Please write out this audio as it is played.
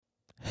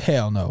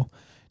Hell no.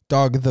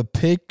 Dog, the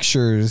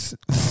pictures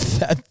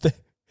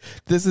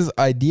this is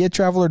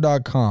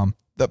ideatraveler.com.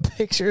 The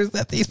pictures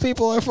that these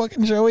people are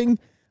fucking showing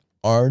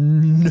are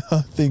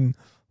nothing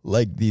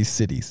like these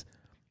cities.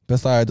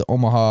 Besides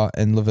Omaha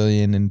and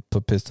Lavillian and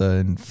Papissa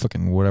and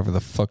fucking whatever the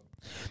fuck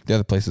the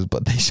other places.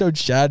 But they showed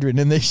Chadron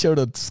and they showed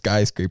a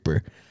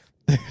skyscraper.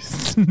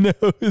 There's no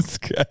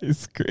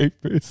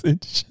skyscrapers in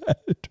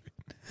Chadron.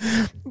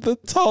 The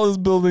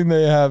tallest building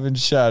they have in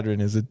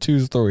Chadron is a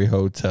 2-story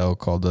hotel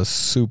called the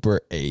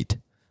Super 8.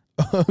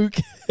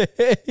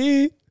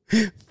 Okay.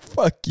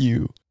 Fuck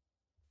you.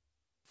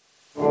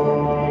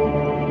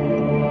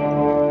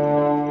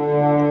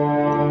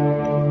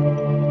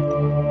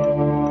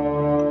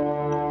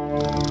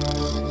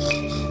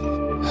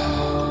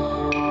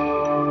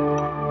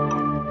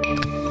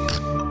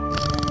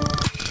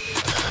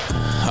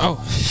 Oh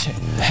shit.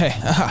 Hey.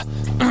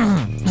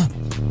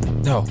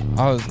 No.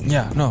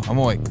 I'm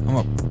awake. I'm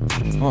up.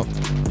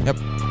 Yep.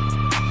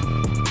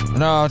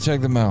 No, I'll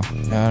check the mail.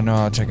 No,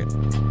 I'll check it.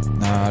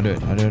 No, I'll do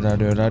it.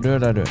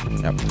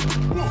 Yep.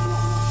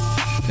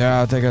 Yeah,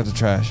 I'll take out the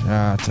trash.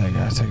 I'll take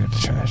out the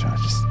trash. I'll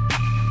just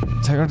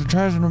take out the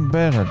trash in the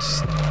bed.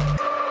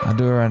 I'll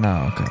do it right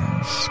now. Okay,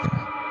 I'm just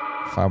gonna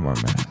 5 more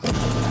minutes.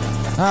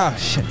 Ah,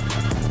 shit.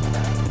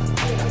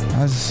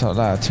 Why is it so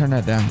loud? Turn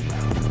that down.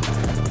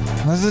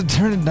 Why does it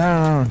turn it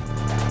down?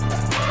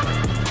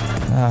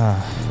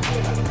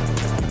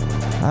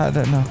 I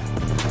don't know.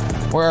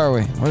 Where are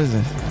we? What is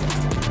this?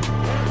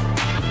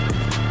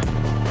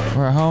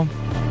 We're at home?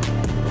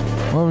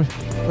 What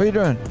are you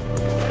doing?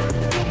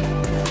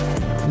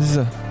 This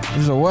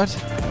is a what?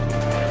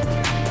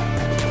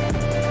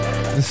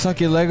 The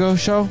Sucky Lego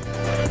show?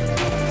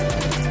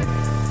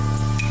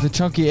 The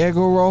Chunky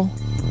Eggo roll?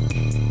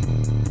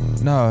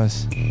 No,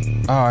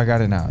 I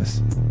got it now.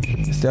 It's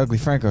the Ugly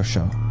Franco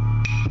show.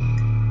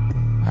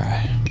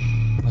 Alright,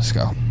 let's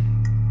go.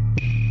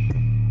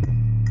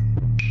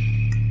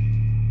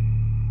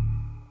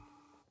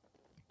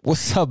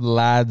 What's up,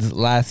 lads,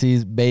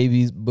 lassies,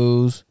 babies,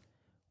 boos?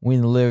 We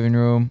in the living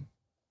room.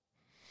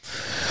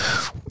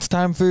 It's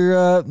time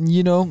for,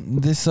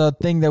 this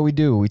thing that we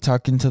do. We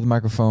talk into the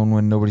microphone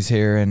when nobody's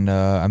here, and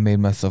I made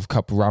myself a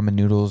cup of ramen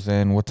noodles.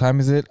 And what time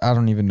is it? I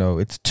don't even know.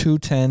 It's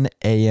 2:10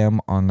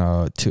 a.m.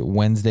 on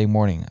Wednesday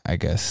morning, I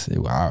guess.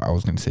 I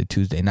was going to say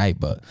Tuesday night,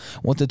 but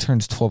once it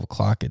turns 12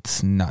 o'clock,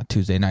 it's not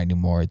Tuesday night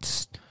anymore.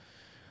 It's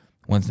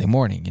Wednesday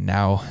morning. And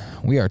now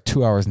we are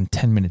 2 hours and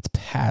 10 minutes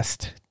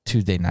past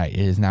Tuesday night. It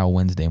is now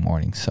Wednesday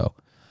morning. So,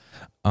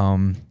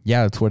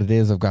 yeah, that's what it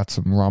is. I've got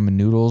some ramen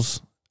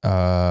noodles.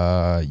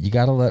 You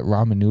got to let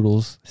ramen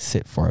noodles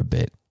sit for a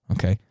bit.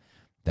 Okay.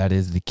 That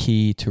is the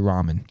key to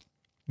ramen.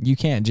 You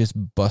can't just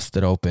bust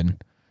it open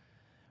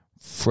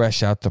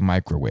fresh out the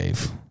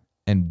microwave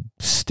and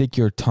stick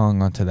your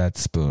tongue onto that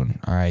spoon.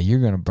 All right. You're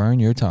going to burn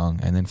your tongue.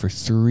 And then for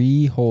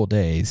 3 whole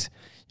days,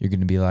 you're going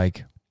to be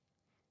like,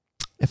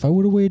 if I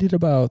would have waited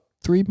about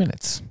 3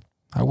 minutes,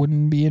 I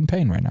wouldn't be in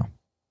pain right now.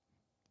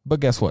 But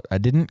guess what? I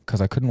didn't,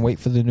 because I couldn't wait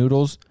for the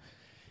noodles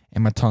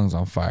and my tongue's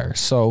on fire.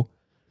 So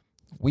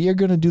we are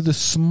going to do the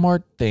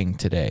smart thing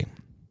today.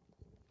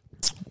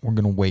 We're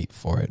going to wait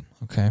for it,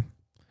 okay?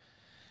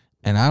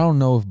 And I don't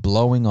know if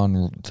blowing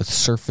on the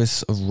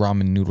surface of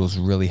ramen noodles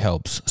really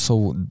helps.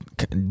 So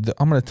I'm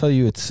going to tell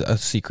you it's a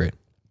secret,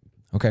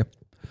 okay?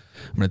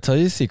 I'm going to tell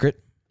you a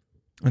secret.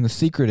 And the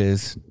secret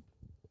is,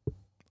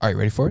 all right,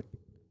 ready for it?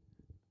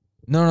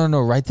 No.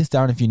 Write this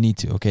down if you need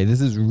to, okay?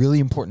 This is really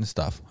important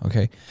stuff,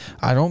 okay?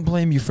 I don't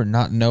blame you for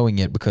not knowing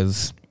it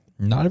because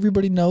not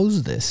everybody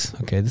knows this,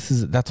 okay?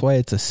 That's why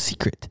it's a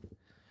secret.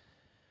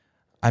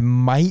 I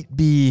might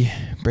be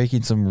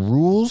breaking some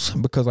rules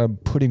because I'm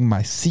putting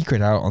my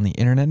secret out on the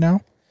internet now,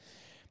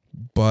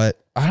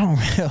 but I don't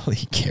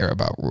really care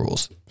about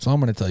rules. So I'm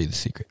going to tell you the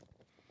secret.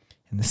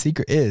 And the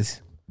secret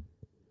is,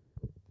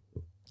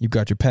 you've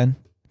got your pen,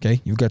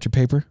 okay? You've got your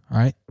paper, all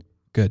right?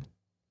 Good.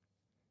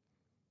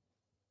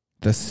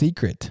 The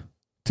secret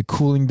to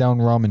cooling down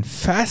ramen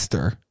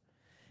faster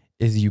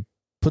is you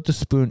put the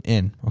spoon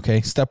in,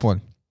 okay? Step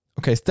 1.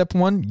 Okay, step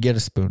 1, get a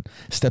spoon.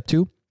 Step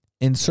 2,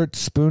 insert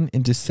spoon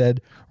into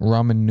said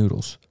ramen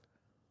noodles.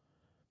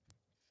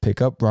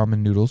 Pick up ramen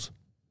noodles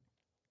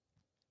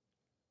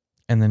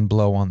and then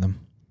blow on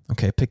them.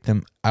 Okay, pick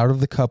them out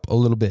of the cup a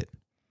little bit.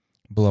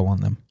 Blow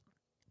on them.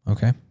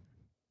 Okay?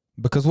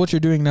 Because what you're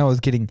doing now is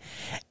getting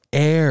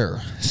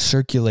air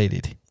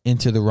circulated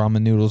into the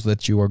ramen noodles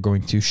that you are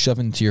going to shove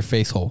into your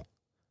face hole.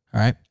 All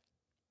right?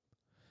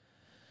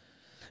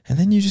 And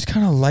then you just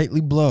kind of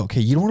lightly blow. Okay,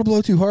 you don't want to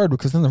blow too hard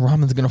because then the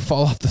ramen's going to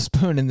fall off the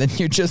spoon and then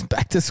you're just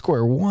back to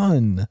square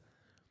one.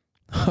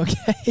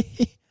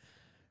 Okay?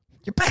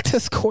 You're back to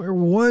square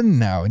one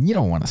now and you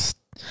don't want to...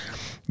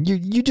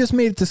 You just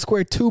made it to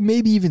square 2,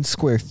 maybe even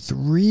square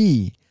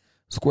 3.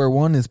 Square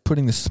 1 is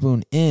putting the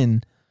spoon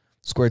in.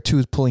 Square 2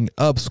 is pulling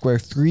up. Square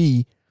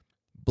 3,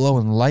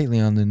 blowing lightly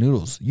on the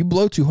noodles. You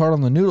blow too hard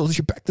on the noodles,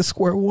 you're back to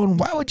square 1.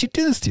 Why would you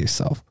do this to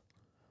yourself?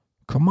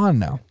 Come on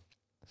now.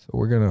 So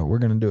we're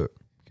gonna do it.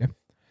 Okay.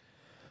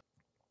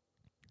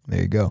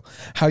 There you go.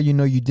 How you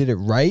know you did it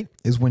right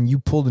is when you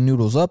pull the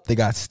noodles up, they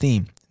got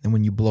steam. And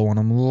when you blow on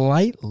them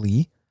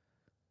lightly,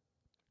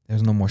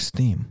 there's no more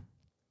steam.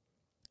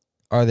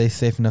 Are they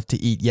safe enough to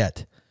eat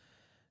yet?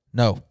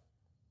 No.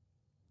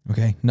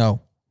 Okay,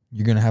 no.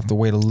 You're going to have to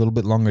wait a little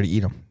bit longer to eat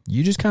them.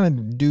 You just kind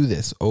of do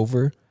this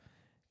over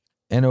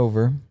and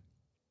over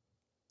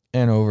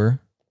and over,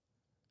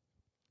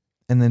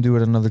 and then do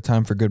it another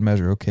time for good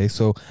measure. Okay,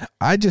 so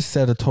I just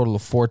said a total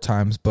of 4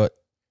 times, but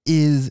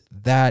is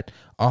that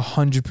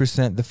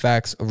 100% the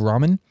facts of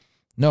ramen?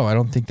 No, I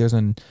don't think there's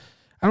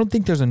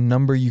a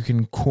number you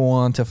can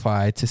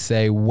quantify to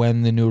say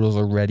when the noodles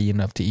are ready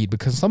enough to eat,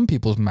 because some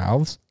people's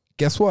mouths,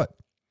 guess what?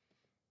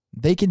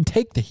 They can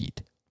take the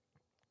heat.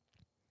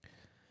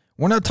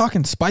 We're not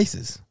talking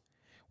spices.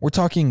 We're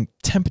talking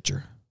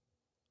temperature.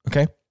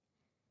 Okay?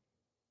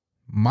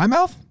 My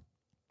mouth?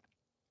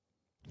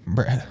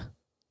 Bruh.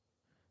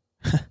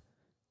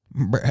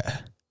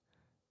 Bruh.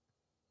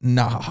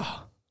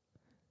 Nah,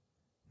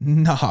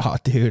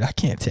 dude. I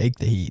can't take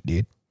the heat,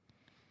 dude.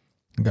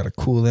 I gotta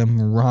cool them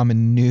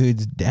ramen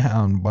nudes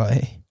down,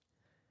 boy.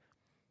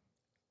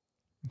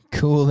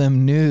 Cool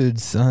them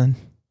nudes, son.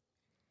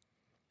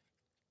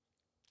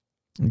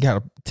 You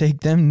gotta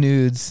take them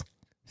nudes,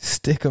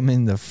 stick them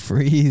in the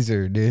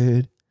freezer,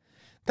 dude.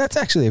 That's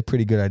actually a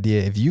pretty good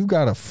idea. If you've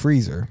got a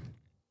freezer,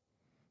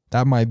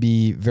 that might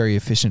be very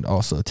efficient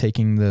also.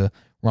 Taking the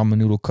ramen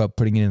noodle cup,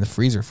 putting it in the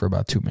freezer for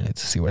about 2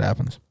 minutes to see what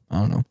happens. I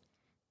don't know.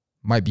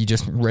 Might be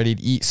just ready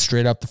to eat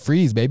straight out the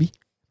freeze, baby.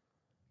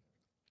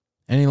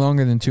 Any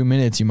longer than 2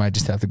 minutes, you might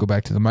just have to go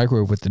back to the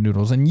microwave with the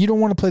noodles. And you don't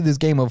want to play this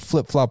game of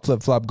flip,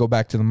 flop, go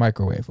back to the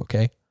microwave,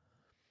 okay?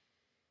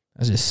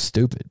 That's just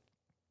stupid.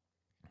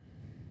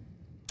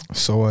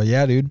 So,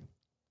 yeah, dude.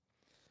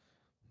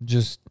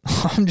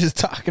 I'm just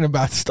talking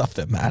about stuff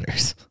that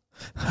matters.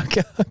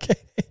 Okay.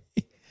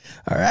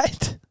 All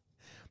right?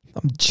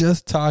 I'm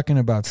just talking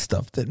about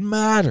stuff that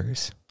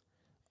matters.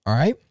 All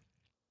right?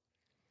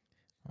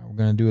 All right, we're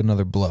going to do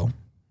another blow.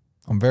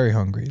 I'm very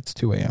hungry. It's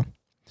 2 a.m.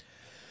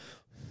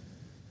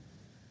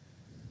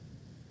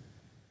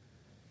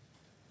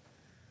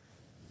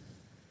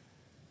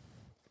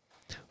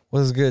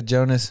 What's good,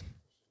 Jonas?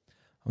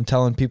 I'm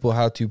telling people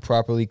how to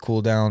properly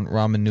cool down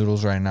ramen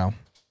noodles right now.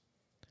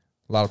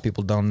 A lot of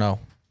people don't know.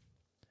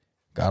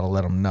 Gotta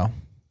let them know.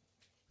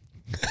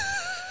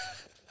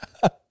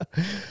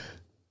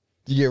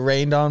 You get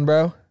rained on,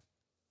 bro?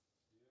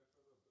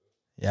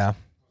 Yeah.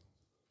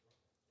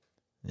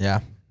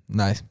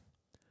 Nice.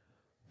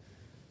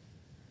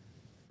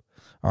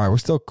 All right, we're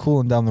still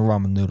cooling down the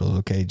ramen noodles,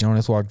 okay?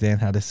 Jonas walked in,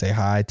 had to say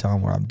hi, tell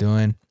him what I'm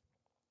doing.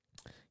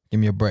 Give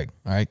me a break,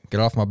 all right?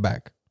 Get off my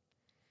back.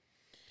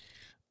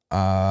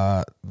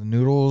 The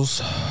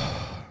noodles,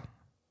 I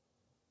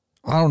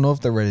don't know if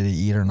they're ready to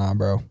eat or not,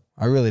 bro.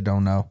 I really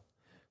don't know.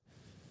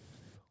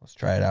 Let's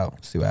try it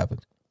out. See what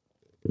happens.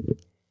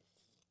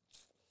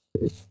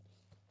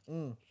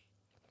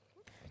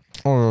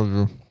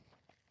 Oh,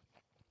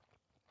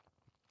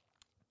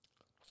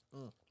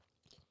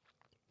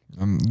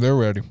 they're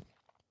ready.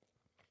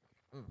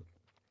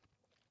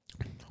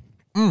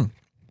 Oh,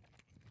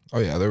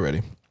 yeah, they're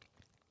ready.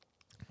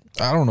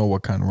 I don't know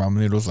what kind of ramen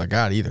noodles I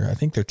got either. I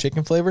think they're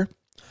chicken flavor,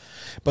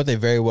 but they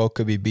very well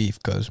could be beef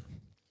because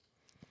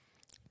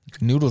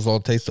noodles all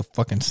taste the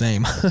fucking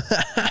same. If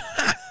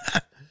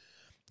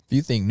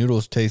you think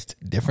noodles taste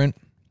different,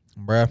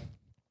 bruh,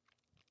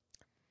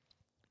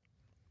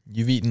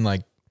 you've eaten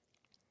like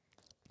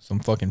some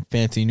fucking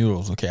fancy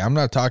noodles, okay? I'm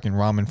not talking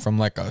ramen from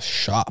like a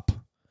shop.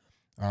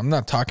 I'm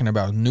not talking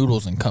about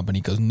Noodles and Company,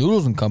 because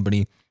Noodles and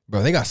Company,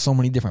 bro, they got so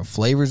many different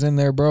flavors in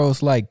there, bro.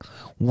 It's like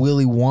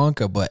Willy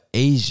Wonka, but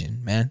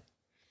Asian, man.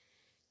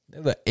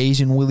 They're the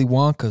Asian Willy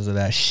Wonkas of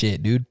that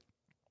shit, dude.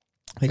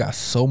 They got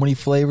so many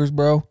flavors,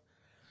 bro.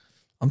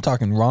 I'm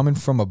talking ramen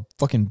from a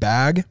fucking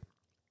bag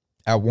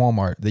at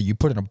Walmart that you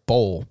put in a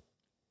bowl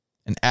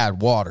and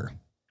add water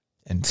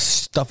and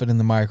stuff it in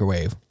the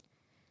microwave.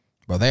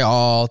 Bro, they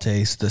all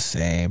taste the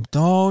same.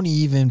 Don't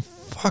even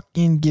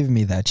fucking give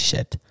me that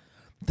shit.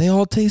 They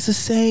all taste the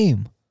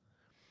same.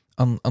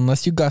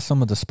 Unless you got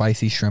some of the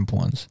spicy shrimp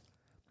ones.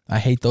 I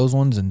hate those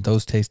ones, and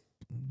those taste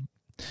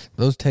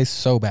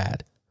so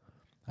bad.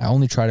 I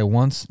only tried it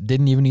once,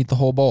 didn't even eat the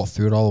whole bowl,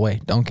 threw it all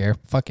away. Don't care.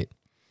 Fuck it.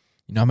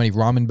 You know how many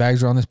ramen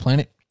bags are on this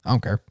planet? I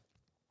don't care.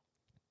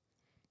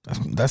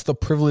 That's the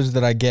privilege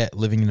that I get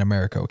living in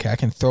America, okay? I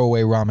can throw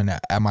away ramen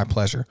at my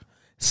pleasure.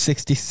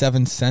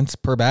 67 cents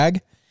per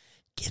bag?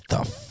 Get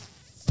the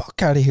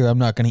fuck out of here. I'm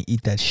not going to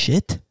eat that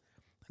shit.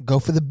 Go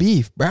for the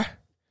beef, bruh.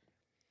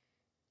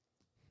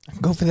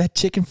 Go for that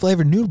chicken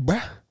flavored noodle,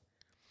 bruh.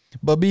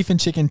 But beef and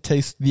chicken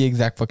taste the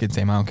exact fucking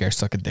same. I don't care.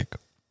 Suck a dick.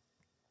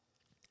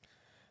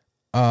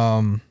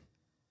 Yeah,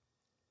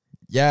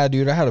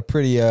 dude, I had a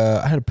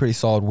pretty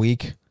solid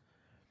week.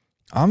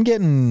 I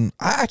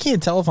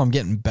can't tell if I'm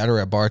getting better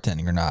at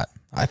bartending or not.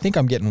 I think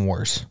I'm getting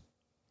worse.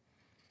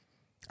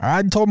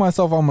 I told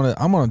myself I'm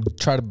gonna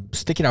try to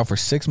stick it out for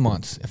 6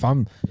 months.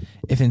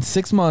 If in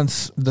 6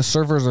 months the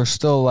servers are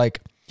still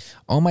like,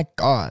 oh my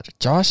God,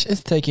 Josh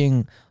is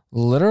taking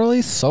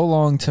literally so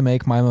long to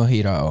make my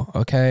mojito,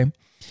 okay?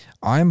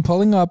 I'm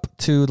pulling up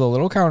to the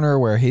little counter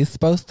where he's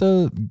supposed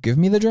to give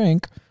me the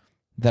drink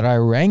that I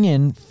rang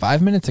in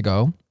 5 minutes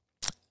ago.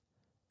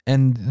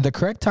 And the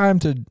correct time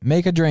to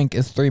make a drink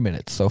is 3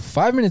 minutes. So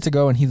 5 minutes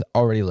ago and he's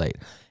already late.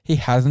 He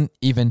hasn't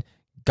even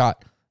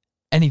got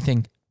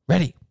anything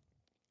ready.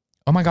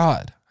 Oh my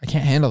God, I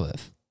can't handle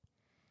this.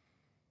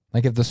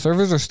 Like if the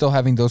servers are still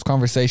having those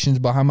conversations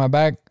behind my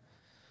back,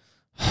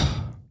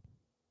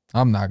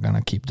 I'm not going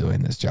to keep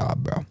doing this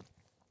job, bro.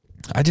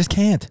 I just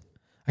can't.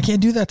 I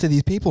can't do that to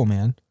these people,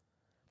 man.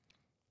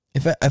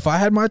 If I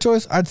had my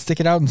choice, I'd stick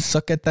it out and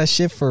suck at that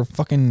shit for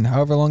fucking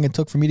however long it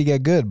took for me to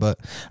get good. But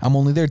I'm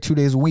only there 2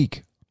 days a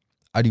week.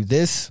 I do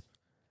this.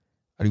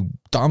 I do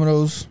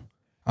Domino's.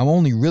 I'm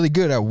only really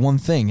good at one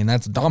thing, and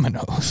that's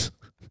Domino's.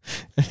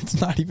 And it's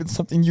not even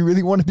something you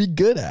really want to be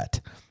good at.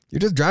 You're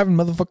just driving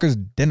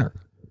motherfuckers dinner.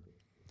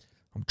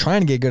 I'm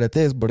trying to get good at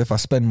this, but if I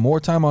spend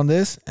more time on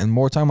this and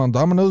more time on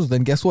Domino's,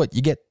 then guess what?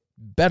 You get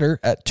better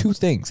at two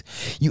things.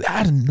 You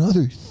add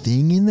another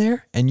thing in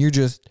there, and you're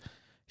just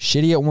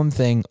shitty at one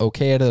thing,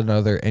 okay at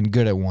another, and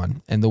good at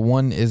one. And the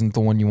one isn't the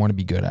one you want to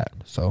be good at.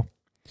 So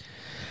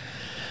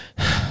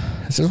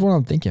this is what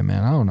I'm thinking,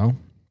 man. I don't know.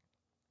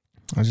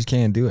 I just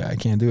can't do it. I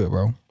can't do it,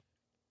 bro.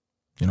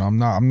 You know, I'm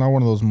not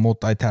one of those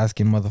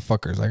multitasking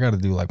motherfuckers. I got to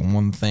do like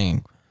one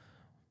thing.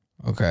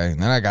 Okay.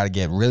 And then I got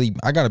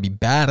to be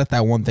bad at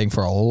that one thing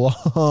for a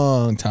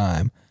long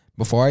time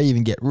before I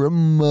even get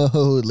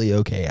remotely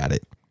okay at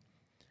it.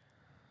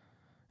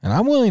 And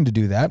I'm willing to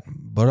do that,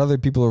 but other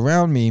people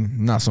around me,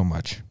 not so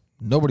much.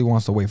 Nobody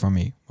wants to wait for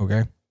me,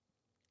 okay?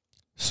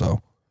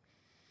 So,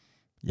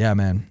 yeah,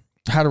 man.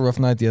 I had a rough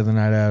night the other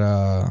night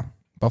at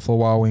Buffalo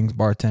Wild Wings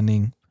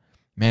bartending.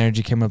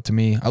 Manager came up to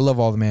me. I love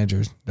all the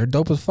managers. They're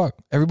dope as fuck.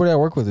 Everybody I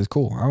work with is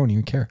cool. I don't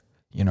even care.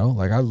 You know,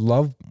 like I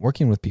love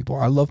working with people.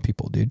 I love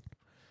people, dude.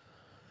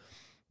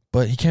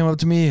 But he came up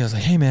to me. I was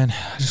like, hey, man,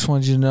 I just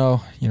wanted you to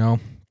know, you know,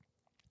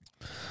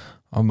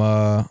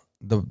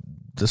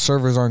 the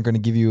servers aren't going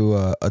to give you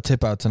a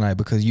tip out tonight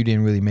because you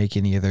didn't really make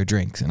any of their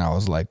drinks. And I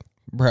was like,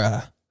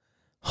 bruh,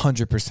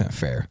 100%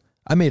 fair.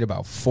 I made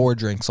about 4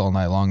 drinks all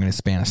night long in a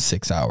span of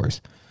 6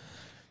 hours.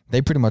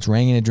 They pretty much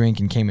rang in a drink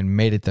and came and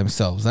made it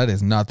themselves. That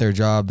is not their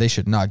job. They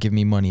should not give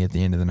me money at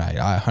the end of the night.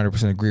 I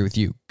 100% agree with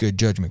you. Good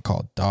judgment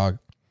call, dog.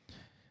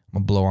 I'm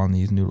going to blow on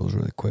these noodles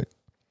really quick.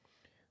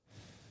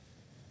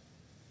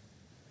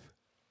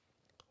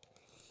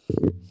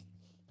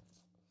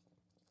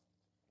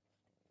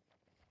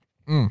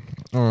 Oh,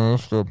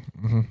 that's good.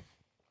 Mm-hmm.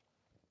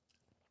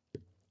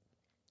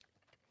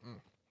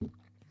 Oh,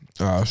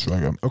 that's really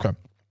good. Okay.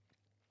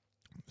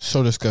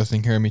 So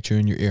disgusting hearing me chew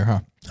in your ear, huh?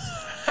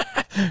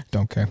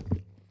 Don't care.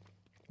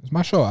 It's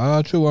my show.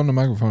 I'll chew on the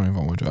microphone if I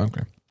want to. I don't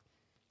care.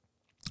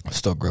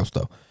 Still gross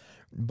though.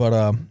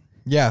 But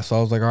yeah, so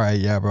I was like, all right,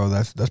 yeah, bro,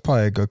 that's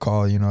probably a good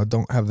call. You know,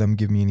 don't have them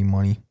give me any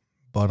money.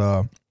 But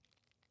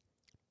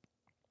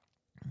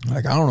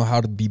like I don't know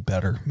how to be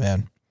better,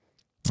 man.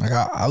 Like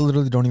I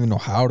literally don't even know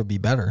how to be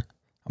better.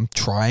 I'm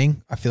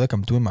trying. I feel like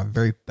I'm doing my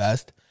very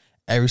best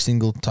every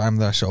single time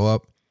that I show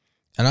up.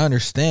 And I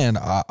understand.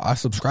 I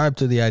subscribe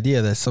to the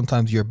idea that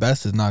sometimes your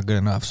best is not good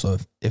enough. So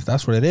if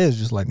that's what it is,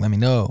 just like let me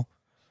know.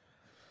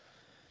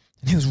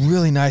 And he was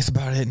really nice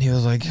about it. And he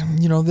was like,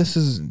 you know,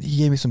 he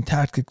gave me some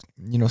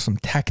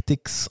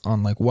tactics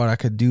on like what I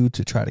could do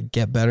to try to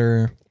get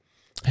better.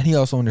 And he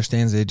also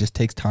understands that it just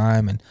takes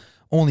time and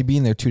only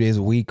being there 2 days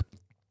a week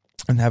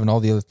and having all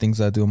the other things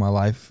I do in my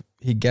life.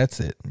 He gets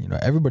it. You know,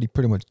 everybody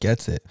pretty much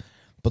gets it.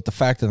 But the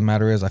fact of the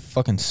matter is I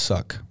fucking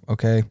suck.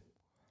 Okay.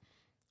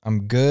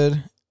 I'm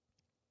good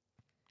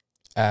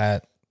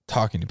at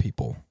talking to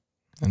people.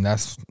 And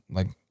that's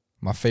like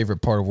my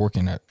favorite part of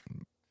working at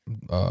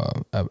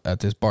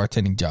this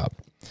bartending job.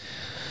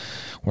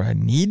 What I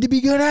need to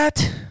be good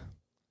at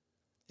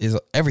is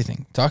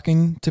everything.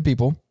 Talking to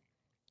people,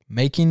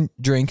 making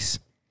drinks,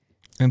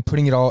 and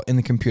putting it all in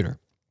the computer.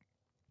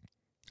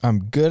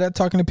 I'm good at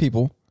talking to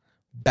people,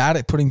 bad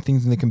at putting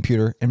things in the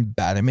computer, and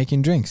bad at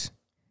making drinks.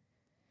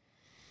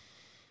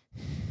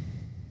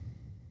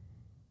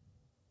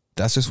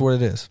 That's just what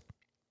it is.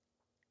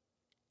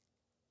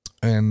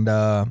 And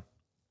I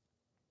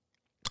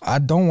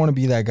don't want to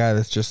be that guy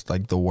that's just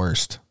like the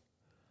worst.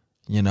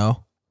 You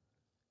know?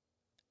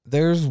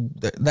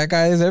 That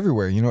guy is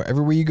everywhere. You know,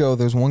 everywhere you go,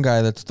 there's one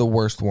guy that's the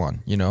worst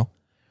one, you know?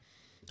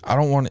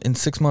 In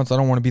 6 months, I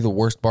don't want to be the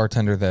worst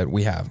bartender that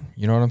we have.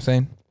 You know what I'm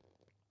saying?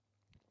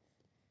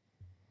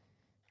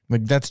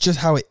 Like, that's just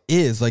how it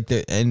is. Like,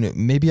 and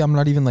maybe I'm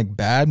not even like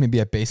bad. Maybe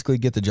I basically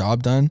get the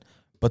job done.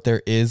 But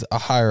there is a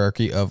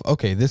hierarchy of,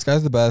 okay, this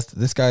guy's the best.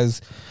 This guy's,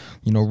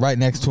 you know, right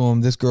next to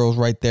him. This girl's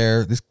right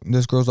there.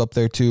 This girl's up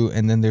there too.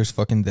 And then there's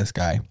fucking this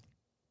guy.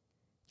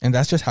 And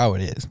that's just how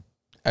it is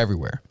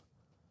everywhere.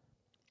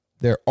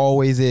 There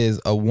always is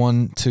a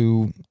 1,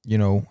 2, you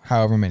know,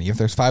 however many. If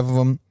there's 5 of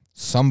them,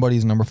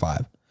 somebody's number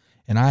 5.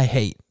 And I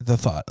hate the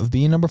thought of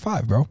being number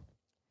 5, bro.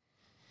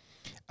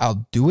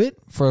 I'll do it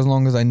for as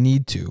long as I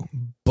need to.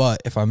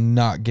 But if I'm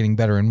not getting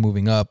better and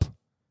moving up,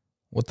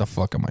 what the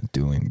fuck am I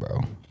doing,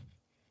 bro?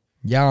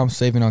 Yeah, I'm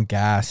saving on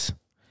gas.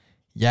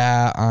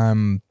 Yeah,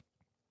 I'm,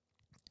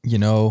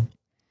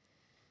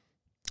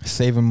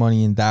 saving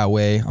money in that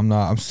way.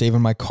 I'm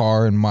saving my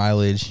car and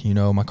mileage.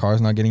 My car's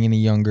not getting any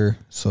younger.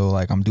 So,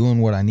 like, I'm doing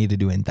what I need to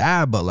do in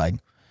that. But, like,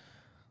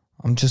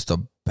 I'm just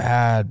a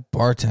bad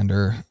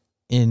bartender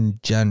in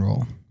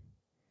general.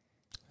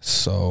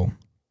 So,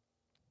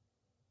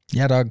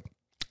 yeah, dog.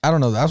 I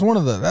don't know. That's one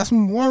of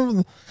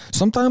the,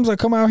 sometimes I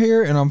come out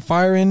here and I'm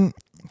firing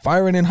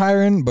and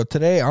hiring. But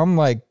today I'm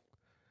like,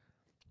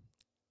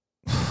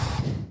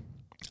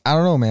 I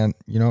don't know, man.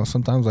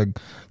 Sometimes I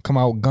come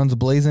out guns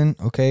blazing.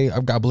 Okay,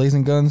 I've got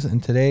blazing guns,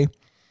 and today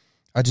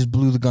I just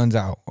blew the guns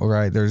out. All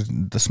right,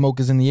 the smoke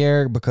is in the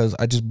air because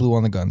I just blew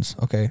on the guns.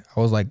 Okay, I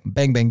was like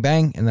bang, bang,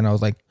 bang, and then I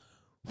was like,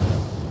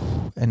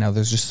 and now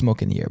there's just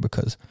smoke in the air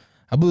because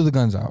I blew the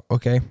guns out.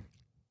 Okay,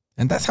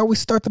 and that's how we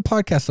start the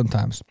podcast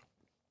sometimes.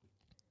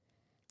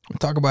 We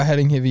talk about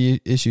heavy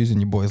issues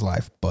in your boy's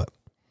life, but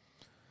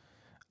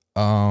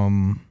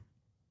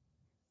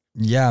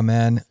yeah,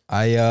 man,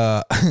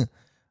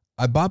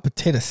 I bought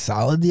potato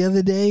salad the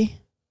other day.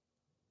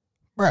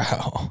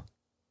 Bro.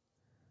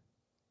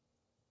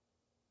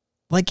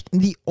 Like,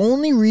 the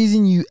only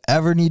reason you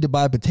ever need to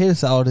buy potato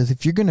salad is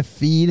if you're going to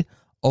feed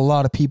a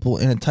lot of people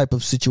in a type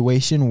of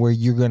situation where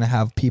you're going to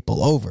have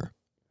people over.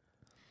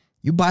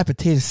 You buy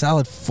potato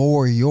salad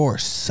for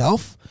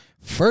yourself.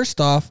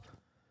 First off,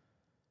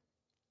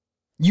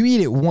 you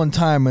eat it one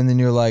time and then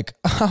you're like,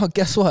 oh,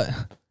 guess what?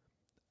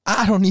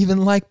 I don't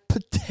even like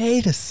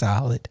potato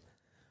salad.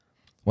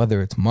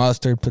 Whether it's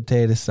mustard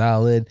potato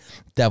salad,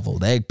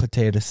 deviled egg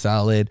potato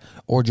salad,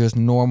 or just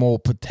normal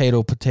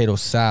potato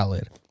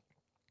salad.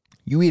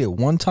 You eat it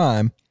one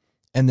time,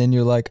 and then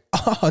you're like,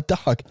 oh,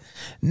 dog,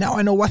 now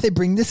I know why they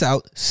bring this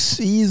out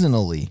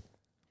seasonally.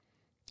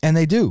 And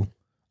they do.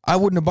 I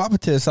wouldn't have bought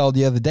potato salad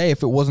the other day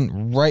if it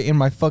wasn't right in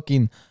my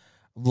fucking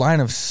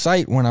line of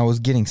sight when I was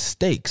getting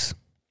steaks.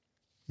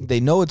 They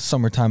know it's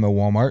summertime at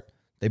Walmart.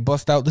 They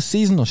bust out the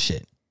seasonal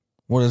shit.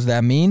 What does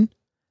that mean?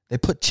 They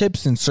put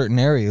chips in certain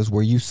areas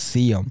where you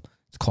see them.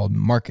 It's called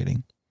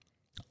marketing.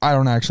 I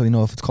don't actually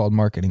know if it's called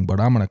marketing, but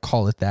I'm going to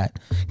call it that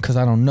because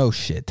I don't know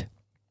shit.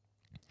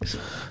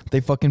 They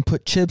fucking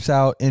put chips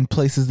out in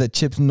places that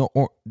chips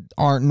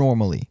aren't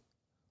normally.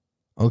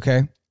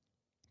 Okay?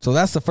 So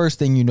that's the first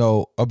thing you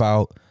know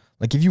about.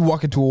 Like, if you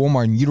walk into a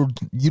Walmart and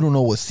you don't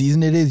know what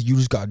season it is, you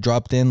just got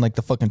dropped in like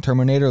the fucking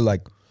Terminator.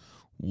 Like,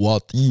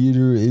 what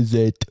year is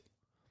it?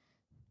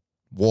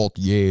 What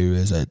year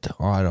is it?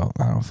 Oh, I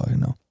don't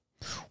fucking know.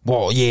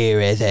 What year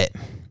is it?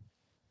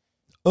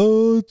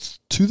 It's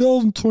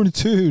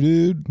 2022,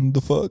 dude.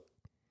 The fuck?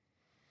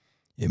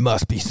 It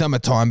must be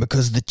summertime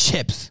because the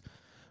chips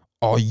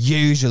are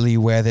usually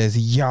where there's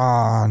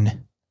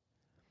yarn.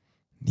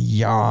 The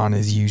yarn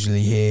is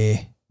usually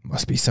here.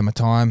 Must be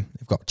summertime.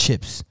 They've got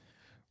chips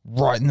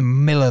right in the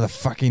middle of the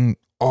fucking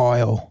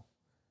aisle.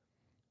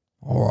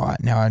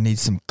 Alright, now I need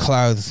some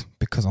clothes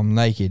because I'm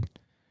naked.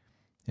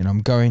 And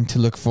I'm going to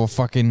look for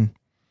fucking...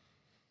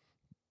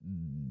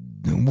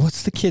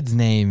 What's the kid's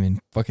name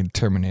in fucking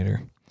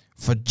Terminator?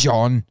 For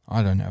John?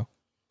 I don't know.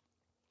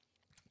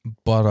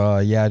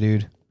 But, yeah,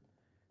 dude.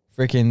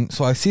 Freaking,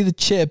 so I see the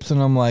chips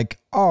and I'm like,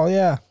 oh,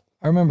 yeah,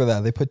 I remember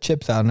that. They put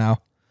chips out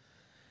now.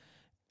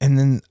 And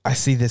then I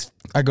see this.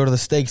 I go to the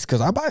steaks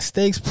because I buy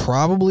steaks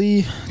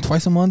probably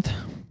twice a month.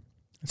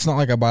 It's not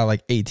like I buy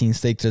like 18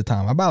 steaks at a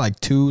time. I buy like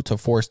 2 to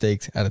 4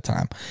 steaks at a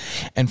time.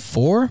 And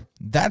 4,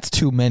 that's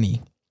too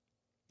many.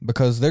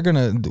 Because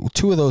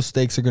 2 of those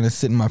steaks are going to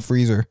sit in my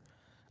freezer.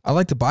 I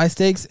like to buy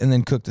steaks and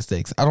then cook the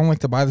steaks. I don't like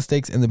to buy the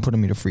steaks and then put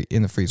them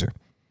in the freezer.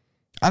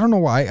 I don't know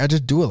why. I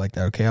just do it like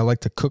that, okay? I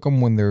like to cook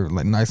them when they're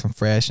like nice and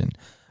fresh. And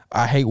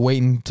I hate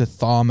waiting to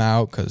thaw them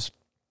out because,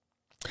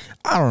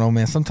 I don't know,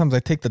 man. Sometimes I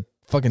take the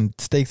fucking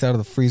steaks out of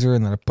the freezer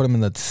and then I put them in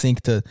the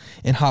sink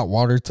in hot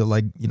water to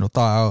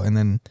thaw out. And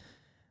then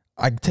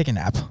I take a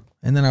nap.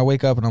 And then I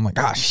wake up and I'm like,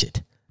 ah,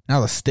 shit.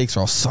 Now the steaks are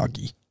all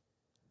soggy.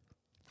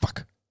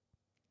 Fuck.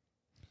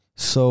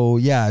 So,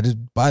 yeah, I just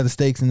buy the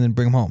steaks and then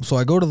bring them home. So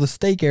I go to the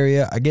steak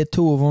area. I get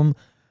 2 of them.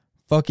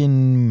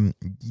 Fucking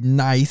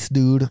nice,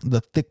 dude.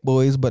 The thick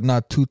boys, but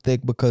not too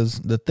thick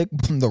because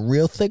the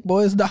real thick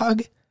boys,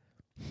 dog,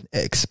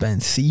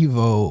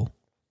 expensivo,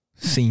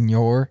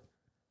 senor.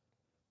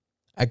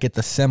 I get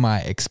the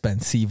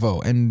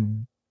semi-expensivo,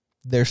 and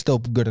they're still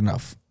good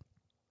enough.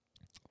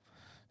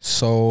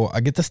 So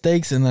I get the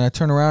steaks, and then I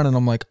turn around, and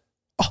I'm like,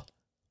 oh,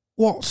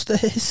 what's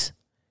this?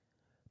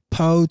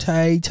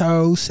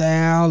 Potato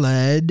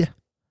salad.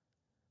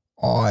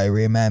 I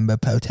remember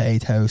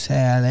potato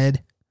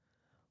salad.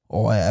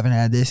 Oh, I haven't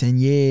had this in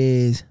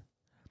years.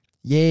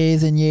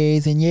 Years and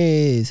years and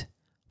years.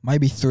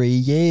 Maybe 3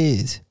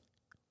 years.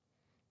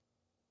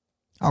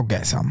 I'll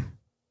get some.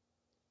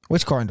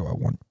 Which kind do I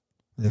want?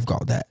 They've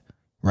got that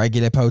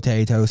regular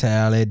potato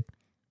salad.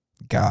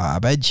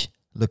 Garbage.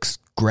 Looks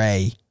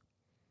grey.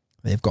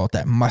 They've got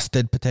that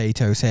mustard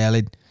potato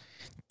salad.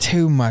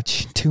 Too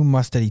much. Too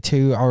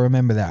mustardy. I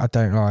remember that. I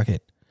don't like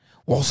it.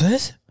 What's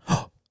this?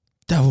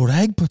 Deviled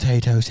egg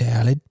potato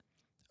salad.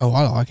 Oh,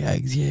 I like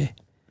eggs, yeah.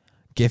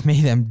 Give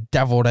me them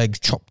deviled eggs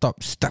chopped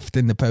up, stuffed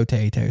in the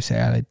potato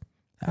salad.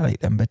 I'll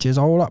eat them bitches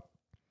all up.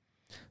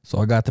 So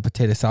I got the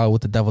potato salad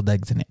with the deviled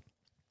eggs in it.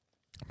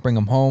 Bring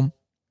them home.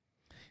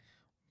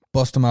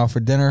 Bust them out for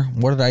dinner.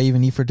 What did I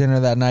even eat for dinner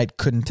that night?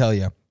 Couldn't tell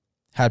you.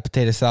 Had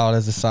potato salad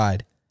as a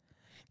side.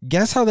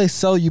 Guess how they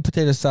sell you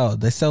potato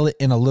salad? They sell it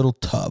in a little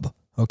tub,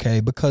 okay?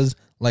 Because,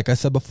 like I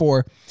said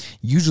before,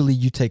 usually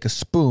you take a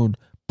spoon,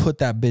 put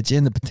that bitch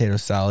in the potato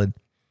salad,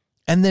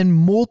 and then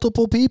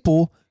multiple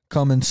people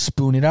come and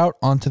spoon it out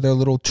onto their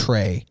little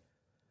tray.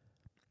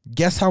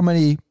 Guess how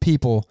many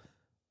people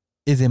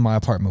is in my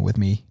apartment with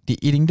me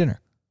eating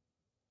dinner?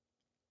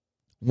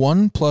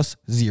 1 plus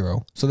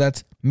 0. So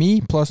that's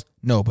me plus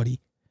nobody.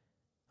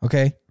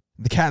 Okay?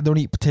 The cat don't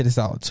eat potato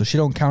salad, so she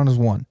don't count as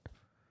 1.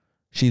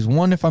 She's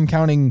 1 if I'm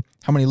counting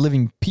how many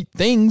living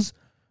things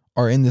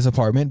are in this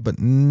apartment, but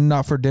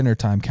not for dinner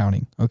time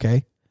counting.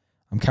 Okay?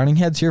 I'm counting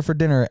heads here for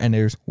dinner, and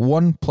there's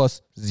 1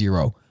 plus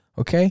 0.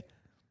 Okay?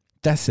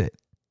 That's it.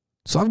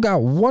 So I've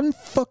got 1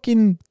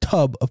 fucking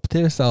tub of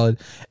potato salad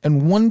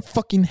and 1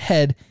 fucking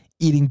head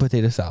eating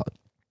potato salad.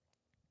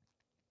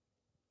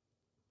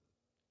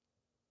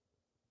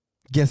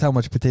 Guess how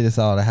much potato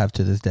salad I have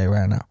to this day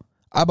right now?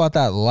 I bought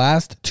that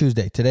last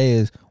Tuesday. Today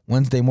is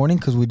Wednesday morning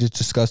because we just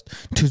discussed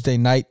Tuesday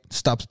night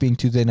stops being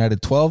Tuesday night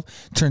at 12,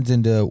 turns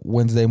into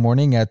Wednesday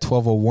morning at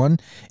 12:01.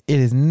 It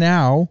is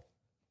now,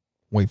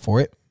 wait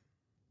for it,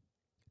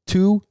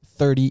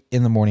 2:30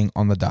 in the morning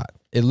on the dot.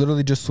 It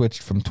literally just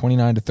switched from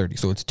 29 to 30.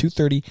 So it's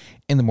 2:30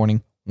 in the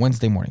morning,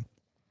 Wednesday morning.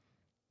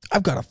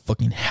 I've got a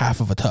fucking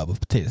half of a tub of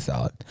potato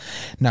salad.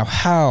 Now,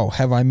 how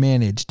have I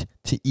managed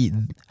to eat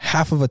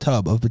half of a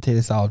tub of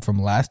potato salad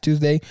from last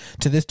Tuesday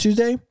to this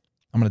Tuesday?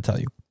 I'm going to tell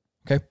you.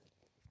 Okay.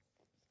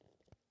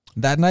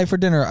 That night for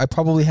dinner, I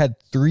probably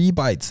had 3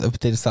 bites of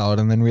potato salad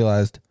and then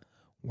realized,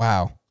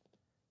 wow,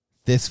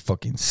 this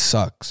fucking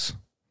sucks.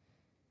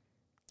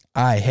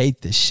 I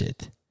hate this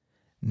shit.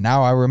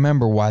 Now I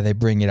remember why they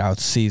bring it out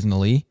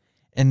seasonally.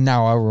 And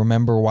now I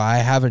remember why I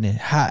haven't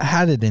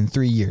had it in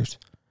 3 years.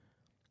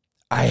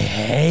 I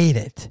hate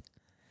it.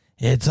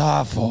 It's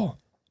awful.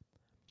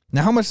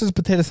 Now, how much does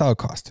potato salad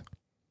cost?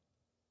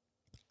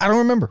 I don't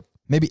remember.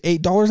 Maybe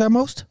 $8 at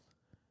most?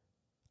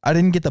 I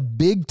didn't get the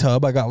big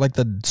tub. I got like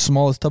the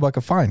smallest tub I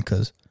could find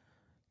because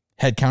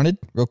head counted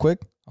real quick.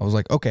 I was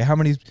like, okay, how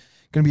many's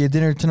going to be at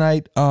dinner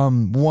tonight?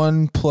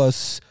 1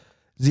 plus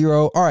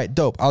 0. All right,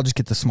 dope. I'll just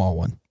get the small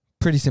one.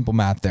 Pretty simple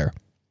math there.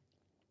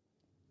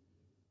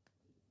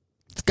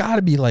 It's got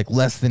to be like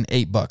less than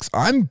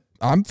 $8.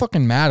 I'm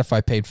fucking mad if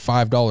I paid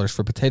 $5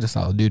 for potato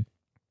salad, dude.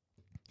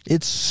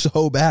 It's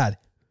so bad.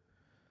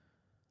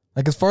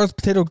 Like, as far as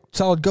potato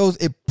salad goes,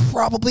 it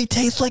probably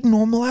tastes like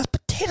normal ass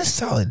potato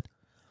salad.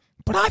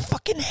 But I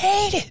fucking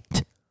hate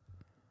it.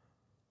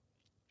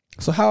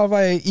 So how have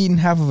I eaten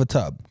half of a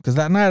tub? Because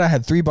that night I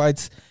had 3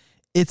 bites.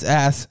 It's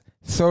ass.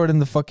 Throw it in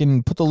the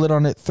fucking, put the lid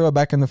on it, throw it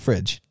back in the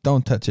fridge.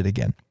 Don't touch it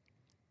again.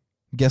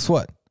 Guess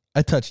what?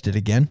 I touched it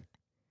again.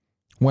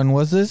 When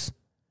was this?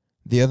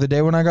 The other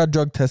day when I got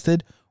drug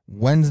tested,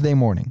 Wednesday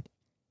morning.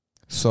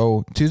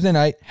 So Tuesday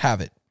night,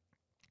 have it.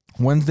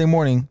 Thursday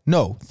morning,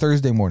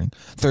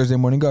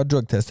 got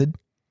drug tested.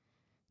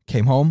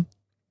 Came home.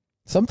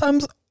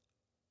 Sometimes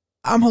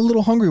I'm a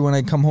little hungry when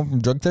I come home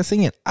from drug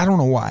testing, and I don't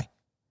know why.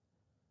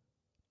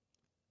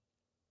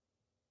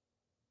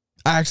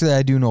 Actually,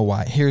 I do know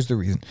why. Here's the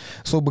reason.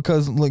 So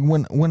because like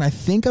when I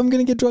think I'm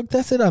going to get drug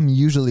tested, I'm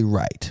usually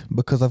right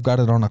because I've got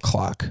it on a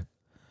clock.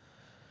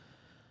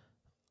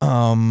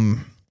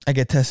 I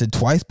get tested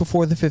twice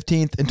before the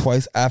 15th and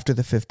twice after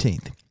the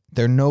 15th.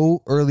 They're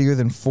no earlier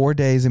than 4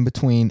 days in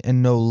between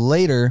and no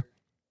later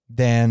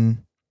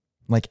than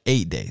like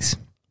 8 days.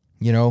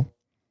 You know,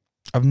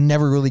 I've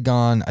never really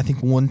gone. I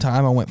think one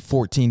time I went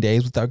 14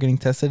 days without getting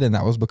tested, and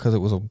that was because it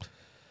was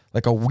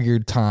a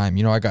weird time.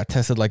 You know, I got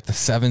tested like the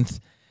 7th,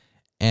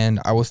 and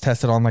I was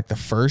tested on like the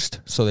 1st,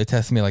 so they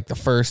tested me like the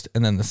 1st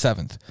and then the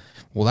 7th.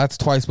 Well, that's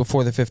twice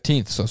before the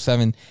 15th, so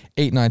 7,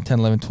 8, 9, 10,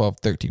 11, 12,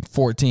 13,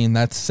 14,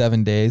 that's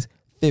 7 days.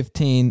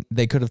 15,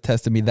 they could have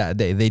tested me that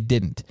day. They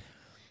didn't.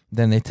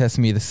 Then they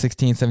tested me the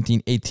 16th,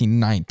 17th,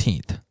 18th,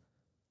 19th.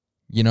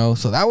 You know,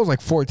 so that was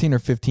like 14 or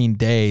 15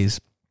 days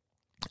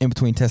in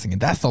between testing,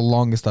 and that's the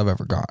longest I've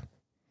ever gone.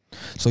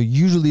 So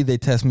usually they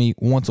test me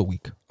once a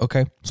week,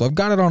 okay? So I've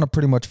got it on a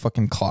pretty much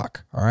fucking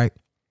clock, all right?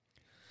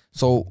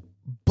 So,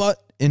 but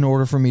in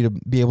order for me to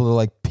be able to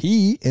like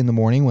pee in the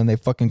morning when they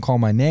fucking call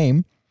my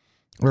name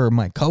or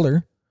my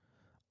color,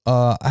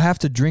 I have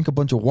to drink a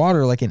bunch of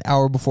water like an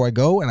hour before I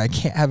go, and I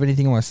can't have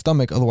anything in my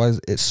stomach, otherwise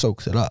it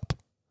soaks it up,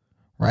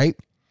 right?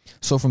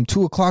 So from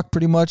 2 o'clock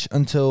pretty much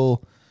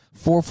until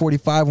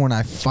 4:45 when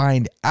I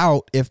find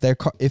out if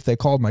they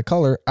called my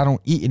color, I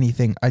don't eat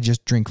anything. I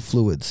just drink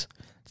fluids.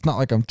 It's not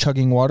like I'm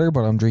chugging water,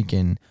 but I'm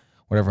drinking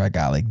whatever I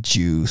got, like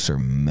juice or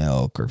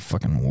milk or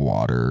fucking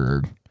water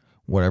or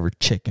whatever,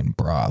 chicken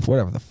broth,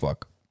 whatever the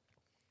fuck,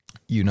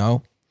 you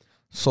know?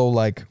 So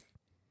like,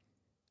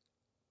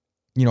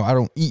 you know, I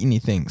don't eat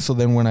anything. So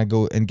then when I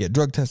go and get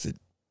drug tested,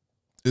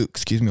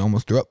 excuse me,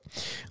 almost threw up.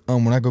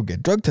 When I go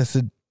get drug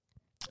tested,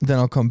 Then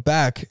I'll come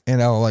back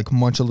and I'll like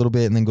munch a little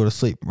bit and then go to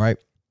sleep, right?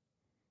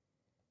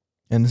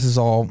 And this is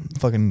all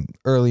fucking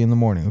early in the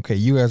morning. Okay,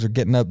 you guys are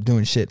getting up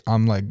doing shit.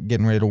 I'm like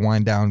getting ready to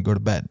wind down and go to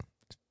bed.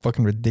 It's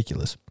fucking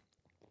ridiculous.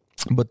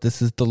 But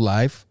this is the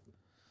life.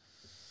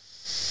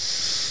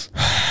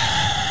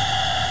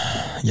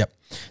 Yep.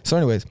 So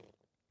anyways,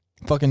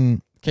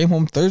 fucking came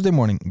home Thursday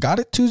morning. Got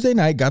it Tuesday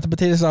night. Got the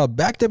potato salad.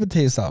 Back to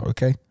potato salad,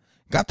 okay?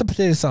 Got the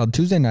potato salad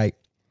Tuesday night.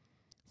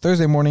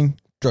 Thursday morning,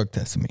 drug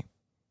tested me.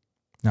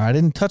 Now, I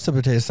didn't touch the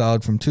potato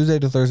salad from Tuesday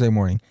to Thursday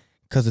morning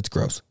because it's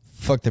gross.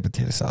 Fuck the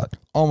potato salad.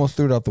 Almost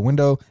threw it out the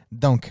window.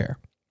 Don't care.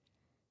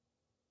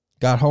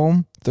 Got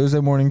home Thursday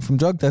morning from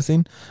drug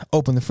testing.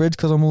 Opened the fridge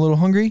because I'm a little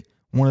hungry.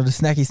 Wanted a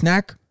snacky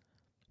snack.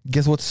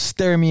 Guess what's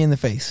staring me in the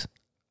face?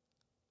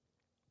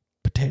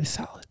 Potato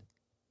salad.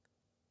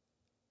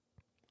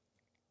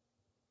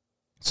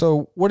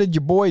 So what did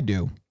your boy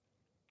do?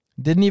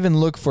 Didn't even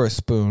look for a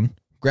spoon.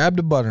 Grabbed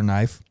a butter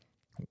knife.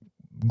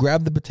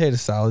 Grabbed the potato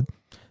salad.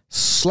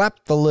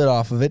 Slapped the lid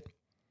off of it.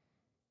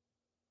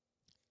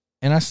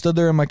 And I stood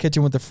there in my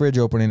kitchen with the fridge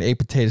open and ate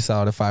potato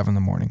salad at 5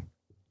 a.m.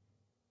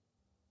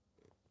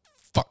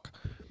 Fuck.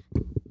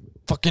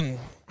 Fucking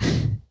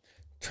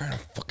trying to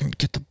fucking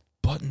get the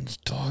buttons,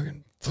 dog,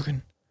 and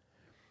fucking.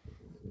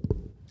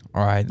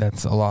 All right,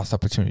 that's a lost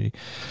opportunity.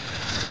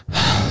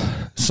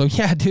 So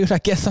yeah, dude, I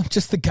guess I'm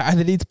just the guy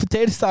that eats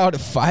potato salad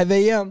at 5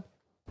 a.m.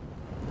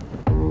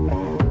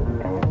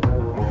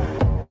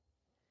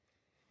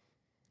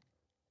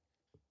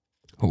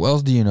 Who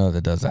else do you know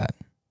that does that?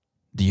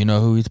 Do you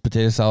know who eats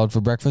potato salad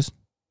for breakfast?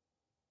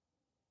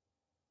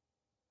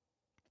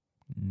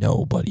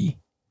 Nobody.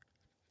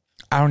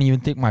 I don't even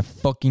think my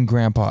fucking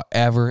grandpa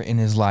ever in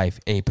his life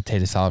ate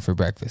potato salad for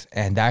breakfast.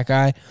 And that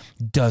guy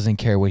doesn't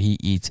care what he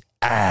eats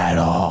at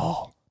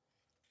all.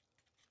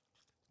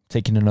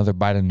 Taking another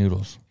bite of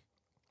noodles.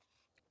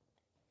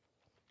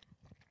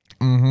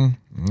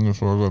 That's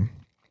so good.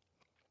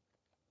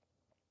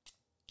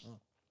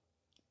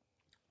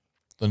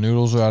 The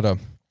noodles are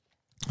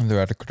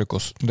they're at a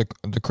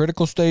the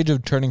critical stage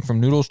of turning from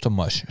noodles to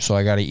mush. So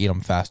I got to eat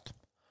them fast.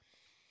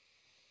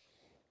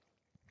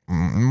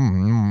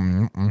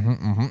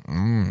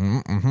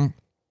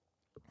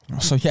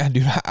 So yeah,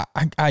 dude,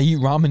 I eat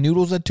ramen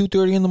noodles at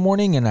 2:30 in the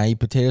morning and I eat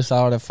potato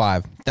salad at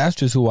 5. That's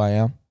just who I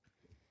am.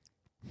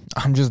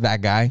 I'm just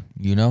that guy,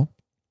 you know?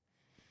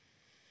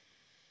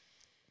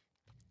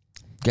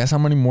 Guess how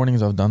many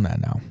mornings I've done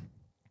that now?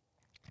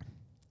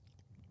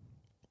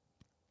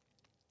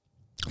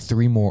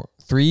 3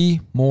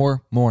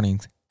 more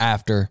mornings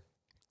after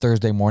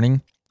Thursday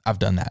morning, I've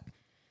done that.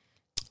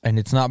 And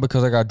it's not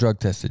because I got drug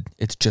tested.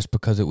 It's just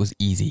because it was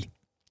easy.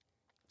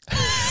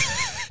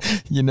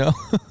 You know?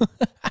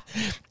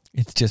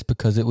 It's just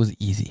because it was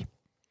easy.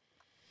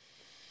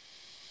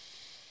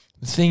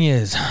 The thing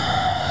is,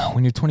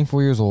 when you're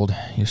 24 years old,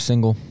 you're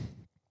single,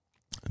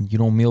 you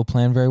don't meal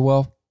plan very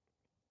well.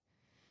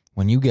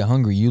 When you get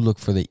hungry, you look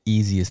for the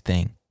easiest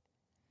thing.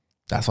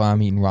 That's why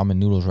I'm eating ramen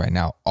noodles right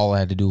now. All I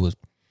had to do was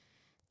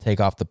take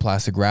off the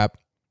plastic wrap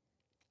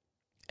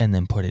and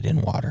then put it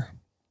in water.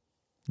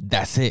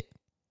 That's it.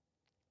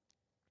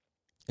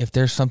 If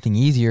there's something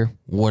easier,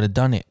 would have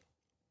done it.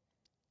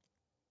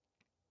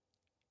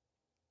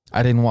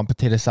 I didn't want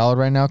potato salad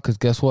right now because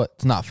guess what?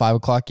 It's not 5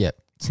 o'clock yet.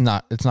 It's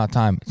not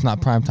time. It's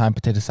not prime time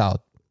potato salad.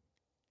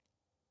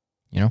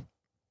 You know?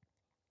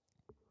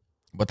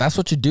 But that's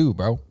what you do,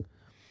 bro.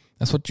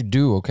 That's what you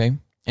do, okay?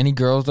 Any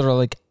girls that are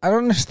like, I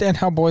don't understand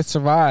how boys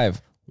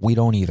survive. We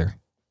don't either.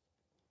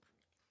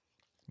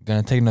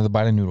 Gonna take another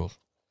bite of noodles.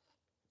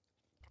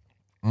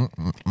 I'm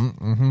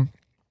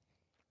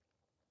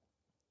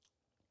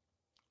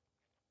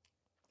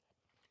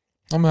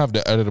gonna have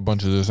to edit a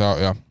bunch of this out,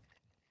 yeah.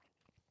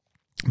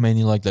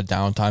 Mainly like the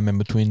downtime in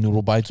between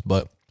noodle bites,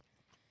 but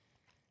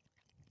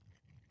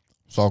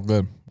it's all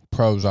good.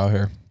 Pros out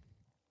here.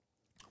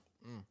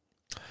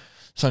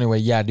 So anyway,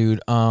 yeah, dude.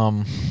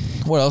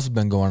 What else has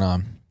been going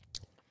on?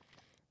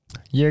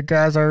 Yeah,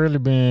 guys, I really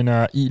been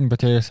eating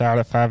potato salad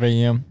at 5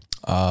 a.m.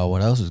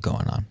 What else is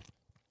going on?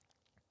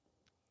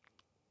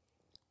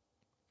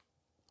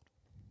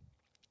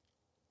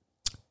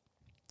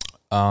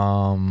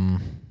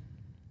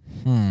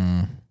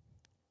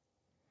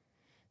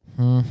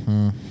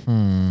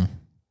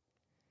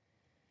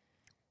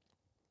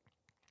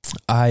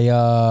 I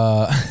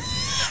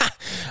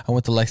I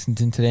went to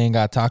Lexington today and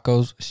got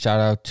tacos. Shout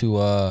out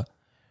to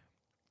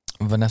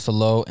Vanessa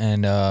Lowe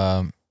and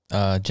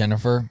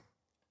Jennifer.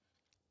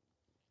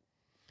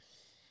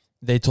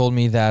 They told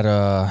me that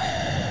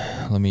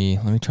let me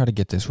try to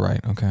get this right,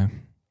 okay?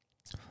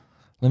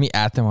 Let me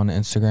add them on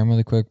Instagram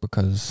really quick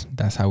because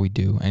that's how we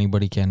do.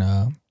 Anybody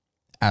can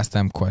ask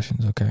them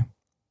questions, okay?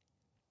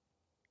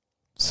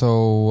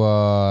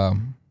 So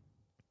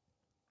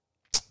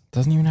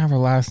doesn't even have her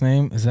last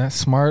name. Is that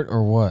smart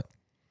or what?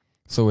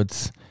 So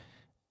it's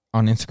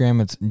on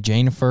Instagram, it's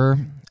Jennifer,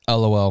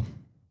 LOL.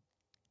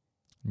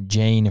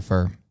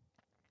 Jennifer.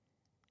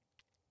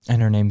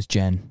 And her name's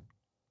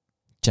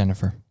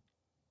Jennifer.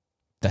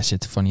 That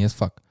shit's funny as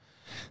fuck.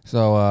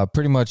 So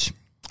pretty much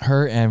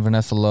Her and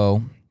Vanessa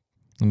Lowe.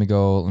 Let me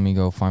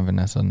go find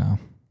Vanessa now.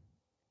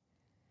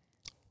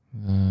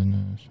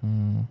 Vanessa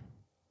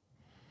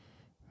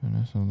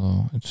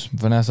Lowe. It's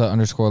Vanessa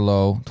 _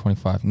 Lowe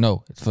 25.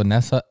 No, it's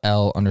Vanessa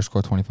L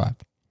 _ 25.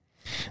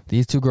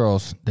 These two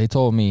girls, they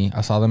told me,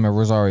 I saw them at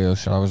Rosario's.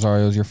 Shout out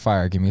Rosario's, you're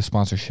fire. Give me a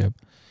sponsorship.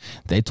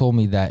 They told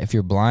me that if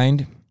you're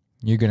blind,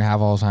 you're going to have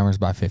Alzheimer's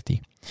by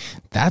 50.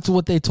 That's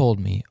what they told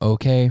me,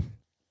 okay?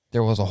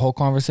 There was a whole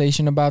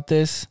conversation about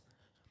this.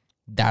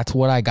 That's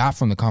what I got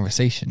from the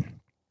conversation.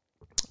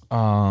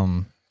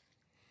 Yeah,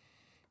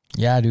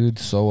 dude.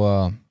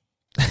 So,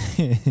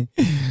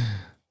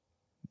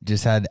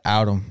 just had to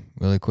out them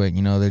really quick.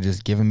 You know, they're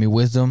just giving me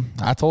wisdom.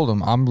 I told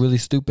them I'm really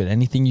stupid.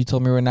 Anything you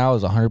told me right now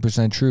is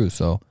 100% true.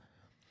 So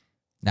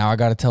now I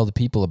got to tell the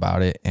people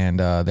about it. And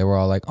they were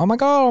all like, oh my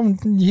God,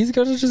 he's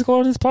going to just go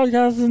on his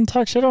podcast and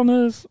talk shit on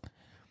this.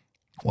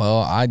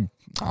 Well,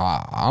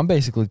 I'm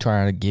basically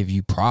trying to give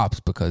you props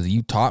because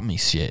you taught me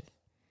shit.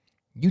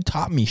 You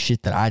taught me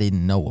shit that I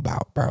didn't know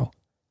about, bro.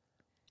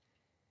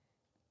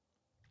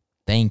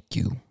 Thank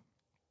you.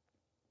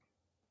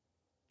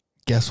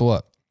 Guess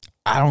what?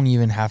 I don't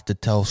even have to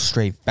tell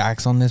straight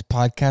facts on this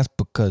podcast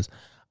because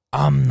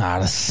I'm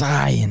not a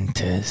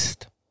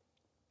scientist.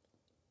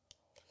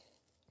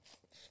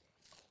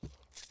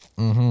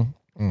 You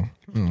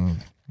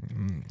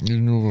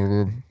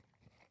know,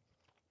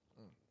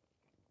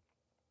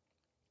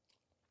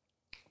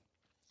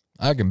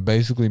 I can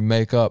basically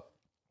make up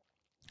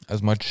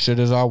as much shit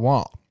as I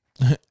want.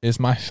 It's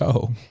my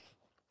show.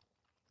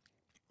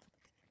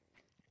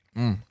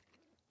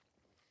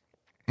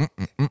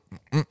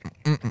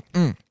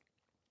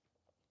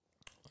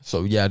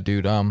 So yeah,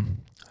 dude.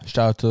 Shout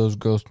out to those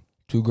girls,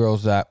 2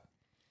 girls that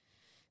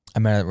I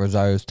met at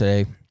Rosario's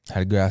today.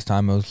 Had a good ass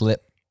time. It was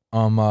lit.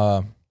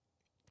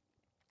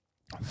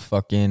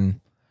 Fucking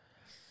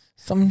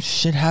some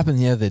shit happened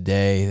the other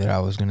day that I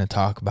was gonna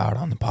talk about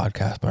on the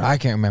podcast, but I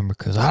can't remember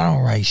because I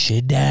don't write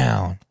shit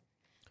down.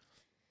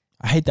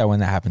 I hate that when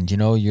that happens. You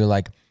know, you're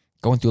like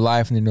going through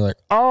life and then you're like,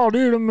 oh,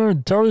 dude, I'm gonna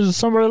tell this to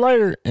somebody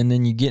later, and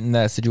then you get in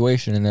that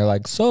situation and they're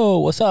like, so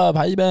what's up?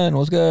 How you been?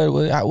 What's good?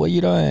 What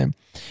you doing?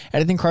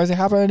 Anything crazy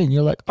happened? And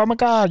you're like, oh my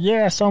God,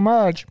 yeah, so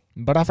much,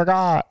 but I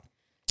forgot.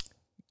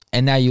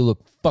 And now you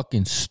look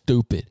fucking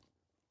stupid.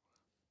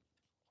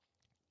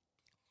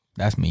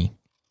 That's me.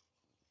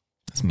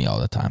 That's me all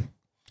the time.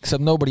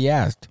 Except nobody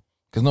asked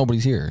because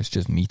nobody's here. It's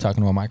just me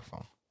talking to a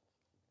microphone.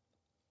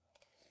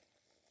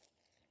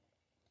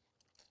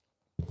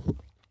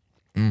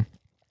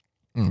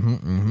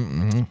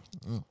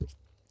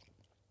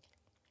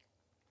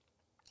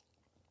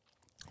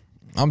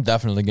 I'm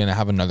definitely going to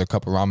have another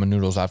cup of ramen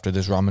noodles after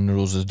this ramen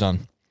noodles is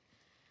done.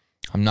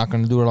 I'm not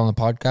going to do it on the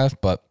podcast,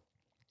 but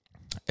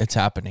it's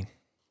happening.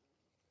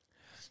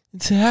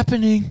 It's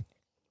happening.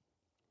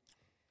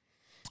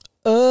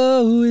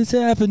 Oh, it's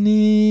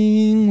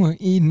happening. We're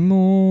eating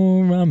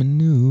more ramen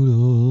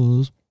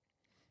noodles.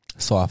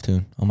 So off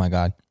tune. Oh my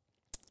God.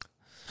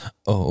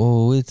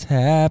 Oh, it's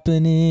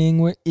happening.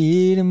 We're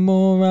eating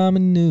more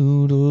ramen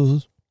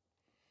noodles.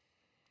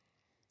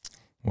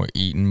 We're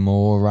eating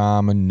more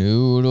ramen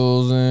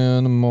noodles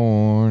in the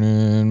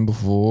morning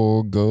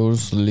before we go to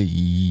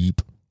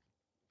sleep.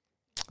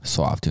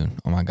 So off tune.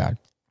 Oh my God.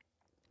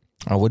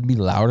 I would be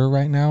louder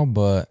right now,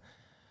 but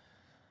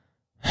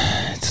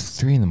it's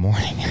 3 a.m.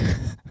 I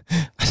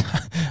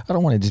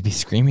don't want to just be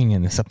screaming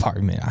in this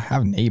apartment. I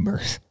have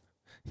neighbors,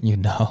 you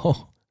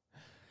know.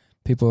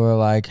 People are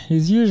like,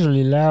 he's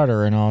usually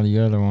louder than all the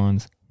other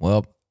ones.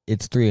 Well,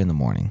 it's 3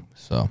 a.m,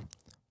 so I'm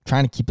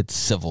trying to keep it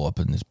civil up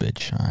in this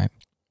bitch, all right?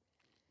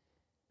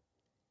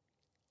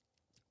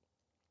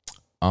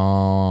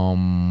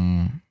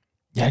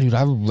 Yeah, dude,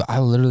 I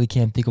literally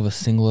can't think of a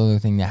single other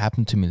thing that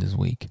happened to me this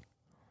week.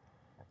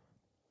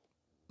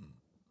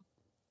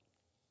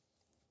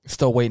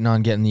 Still waiting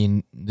on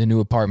getting the new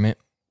apartment.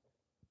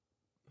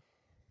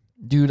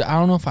 Dude, I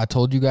don't know if I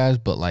told you guys,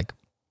 but like,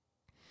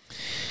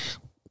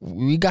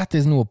 we got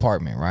this new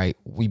apartment, right?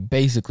 We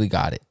basically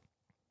got it.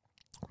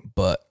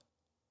 But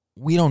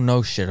we don't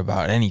know shit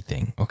about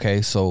anything,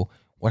 okay? So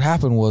what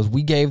happened was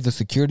we gave the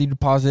security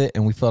deposit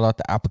and we filled out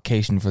the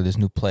application for this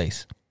new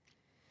place.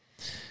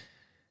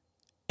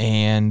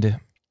 And,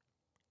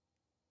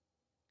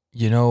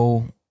 you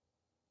know,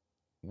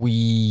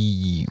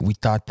 we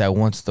thought that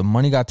once the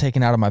money got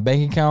taken out of my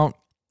bank account,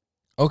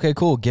 okay,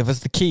 cool, give us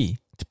the key.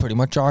 It's pretty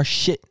much our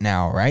shit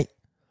now, right?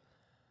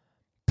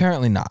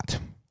 Apparently not.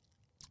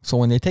 So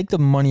when they take the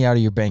money out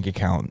of your bank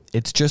account,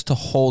 it's just to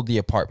hold the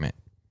apartment.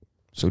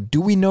 So do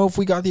we know if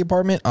we got the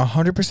apartment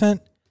 100%?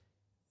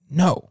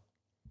 No.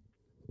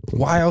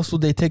 Why else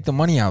would they take the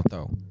money out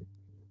though?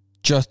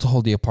 Just to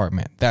hold the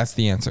apartment. That's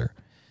the answer.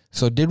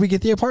 So did we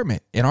get the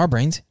apartment? In our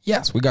brains,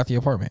 yes, we got the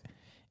apartment.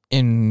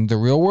 In the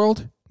real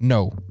world,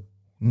 no.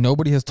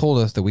 Nobody has told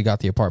us that we got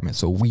the apartment,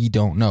 so we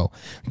don't know.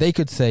 They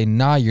could say,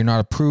 nah, you're not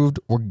approved,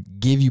 or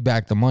give you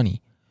back the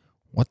money.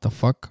 What the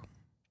fuck?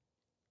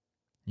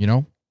 You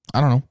know?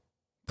 I don't know.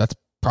 That's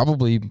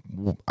probably,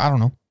 I don't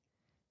know.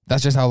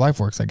 That's just how life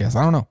works, I guess.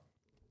 I don't know.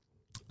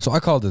 So I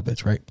called this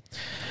bitch, right?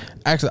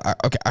 Actually,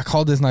 I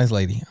called this nice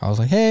lady. I was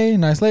like, hey,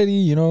 nice lady,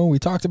 you know, we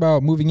talked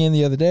about moving in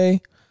the other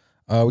day.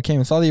 We came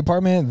and saw the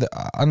apartment.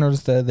 I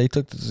noticed that they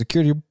took the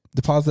security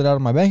deposit out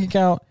of my bank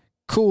account.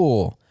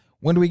 Cool.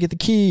 When do we get the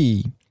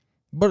key?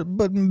 But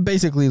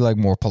basically like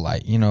more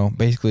polite, you know,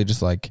 basically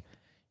just like,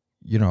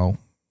 you know,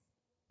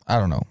 I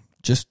don't know.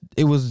 Just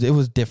it was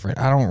different.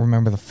 I don't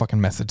remember the fucking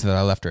message that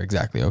I left her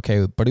exactly,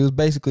 okay? But it was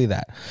basically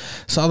that.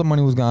 Saw the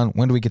money was gone.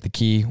 When do we get the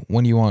key?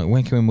 When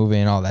can we move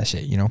in? All that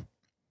shit, you know?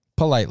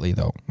 Politely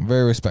though.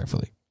 Very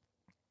respectfully.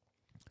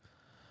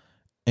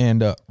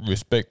 And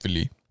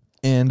respectfully.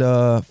 And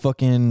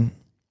fucking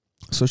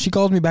so she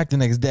calls me back the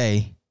next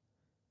day,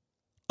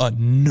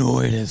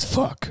 annoyed as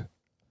fuck.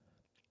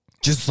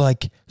 Just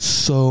like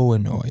so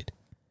annoyed.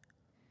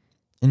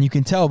 And you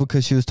can tell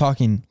because she was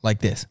talking like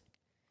this.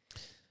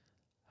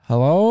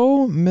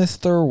 Hello,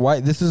 Mr.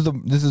 White. This is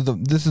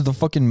the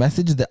fucking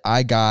message that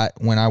I got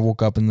when I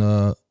woke up in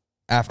the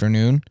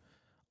afternoon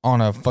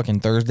on a fucking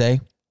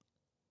Thursday.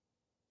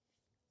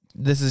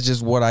 This is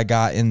just what I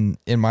got in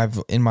my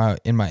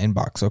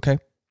inbox, okay?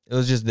 It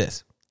was just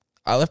this.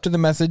 I left her the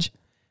message.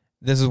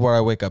 This is what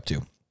I wake up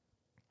to.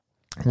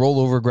 Roll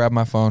over, grab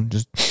my phone,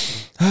 just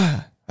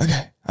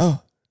okay. Oh,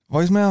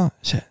 voicemail.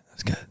 Shit,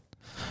 that's good.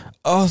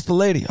 Oh, it's the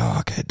lady. Oh,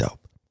 okay, dope.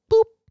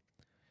 Boop.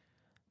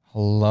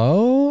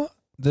 Hello?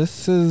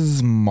 This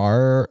is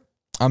I'm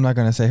not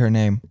gonna say her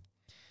name.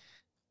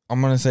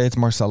 I'm gonna say it's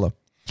Marcella.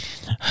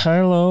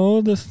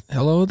 Hello, this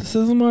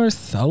is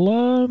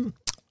Marcella.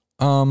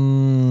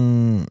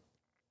 Mr.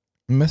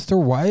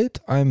 White,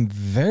 I'm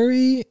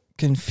very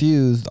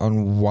confused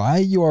on why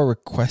you are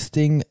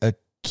requesting a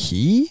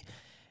key,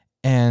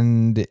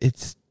 and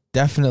it's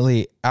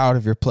definitely out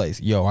of your place.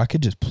 Yo, I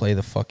could just play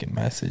the fucking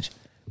message.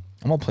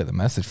 I'm gonna play the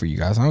message for you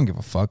guys. I don't give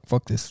a fuck.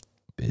 Fuck this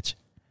bitch.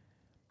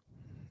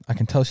 I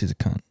can tell she's a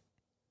cunt.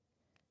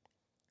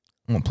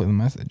 I'm gonna play the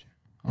message.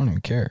 I don't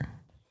even care.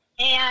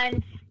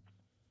 And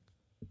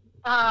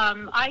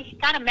I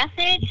got a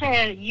message.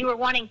 You were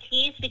wanting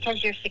keys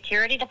because your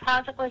security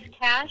deposit was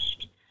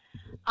cashed.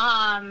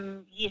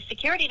 Your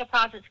security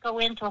deposits go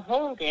in to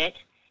hold it,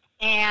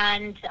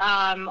 and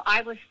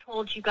I was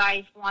told you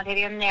guys wanted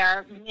in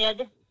there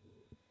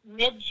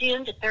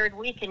mid-June to third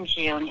week in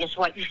June is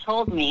what you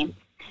told me,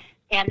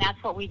 and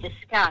that's what we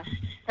discussed.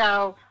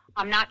 So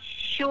I'm not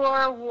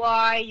sure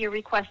why you're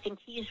requesting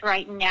keys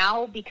right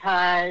now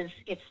because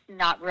it's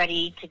not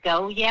ready to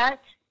go yet,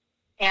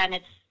 and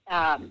it's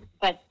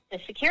but the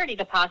security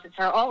deposits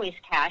are always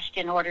cashed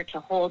in order to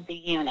hold the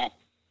unit.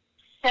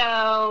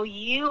 So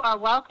you are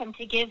welcome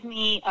to give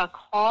me a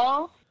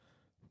call.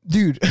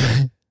 Dude,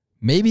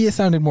 maybe it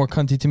sounded more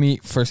cunty to me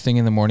first thing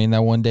in the morning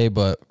that one day,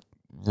 but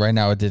right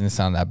now it didn't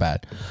sound that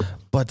bad.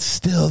 But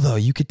still, though,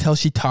 you could tell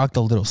she talked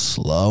a little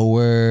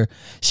slower.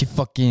 She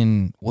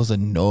fucking was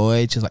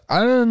annoyed. She's like,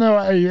 I don't know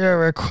why you're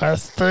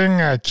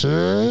requesting a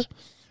key.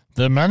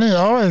 The money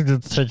always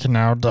gets taken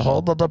out to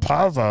hold the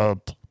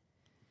deposit.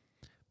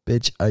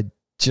 Bitch, I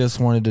just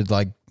wanted to,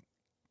 like,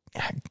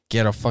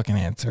 get a fucking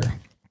answer.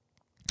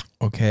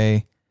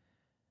 Okay?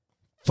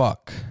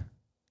 Fuck.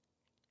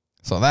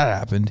 So that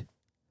happened.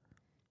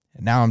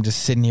 And now I'm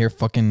just sitting here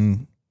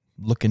fucking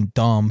looking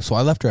dumb. So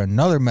I left her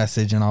another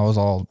message and I was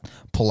all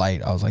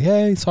polite. I was like,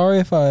 hey, sorry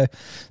if I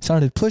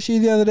sounded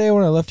pushy the other day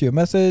when I left you a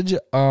message.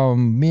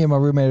 Me and my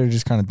roommate are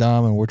just kind of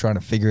dumb and we're trying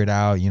to figure it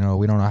out. You know,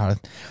 we don't know how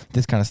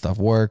this kind of stuff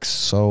works.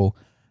 So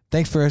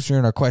thanks for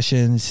answering our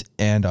questions.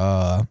 And,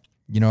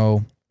 you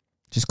know,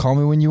 just call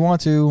me when you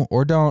want to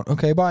or don't.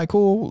 Okay, bye.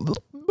 Cool.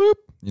 Boop.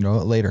 You know,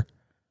 later.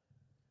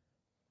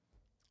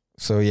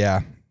 So,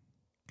 yeah.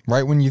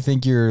 Right when you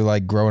think you're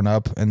like growing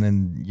up and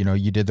then, you know,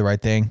 you did the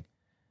right thing,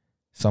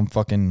 some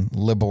fucking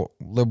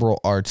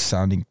liberal arts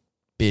sounding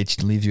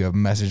bitch leaves you a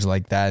message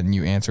like that and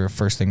you answer it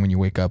first thing when you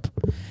wake up.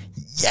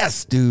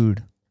 Yes,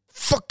 dude.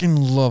 Fucking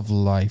love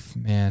life,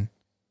 man.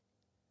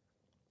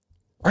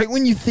 Right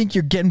when you think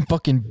you're getting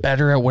fucking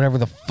better at whatever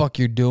the fuck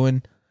you're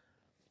doing,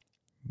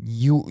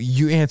 you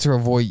answer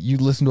you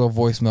listen to a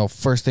voicemail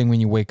first thing when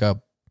you wake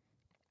up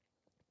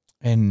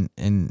and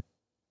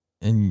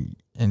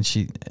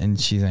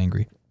she's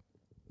angry.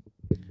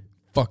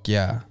 Fuck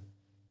yeah.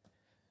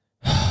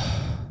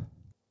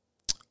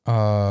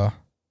 But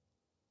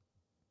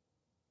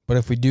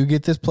if we do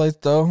get this place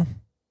though,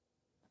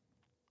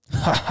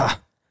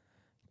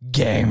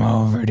 game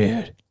over,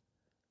 dude.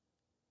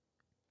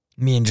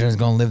 Me and Jen's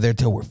gonna live there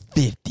till we're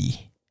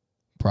 50.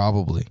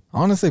 Probably.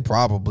 Honestly,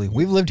 probably.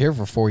 We've lived here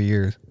for 4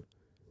 years.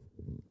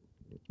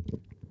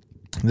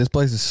 This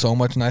place is so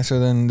much nicer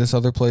than this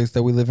other place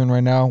that we live in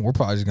right now. We're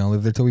probably just gonna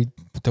live there till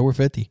we're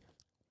 50.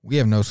 We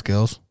have no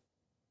skills.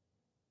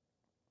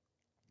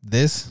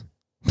 This,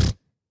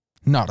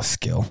 not a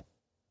skill.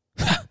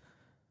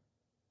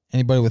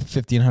 Anybody with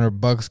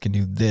 $1,500 can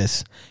do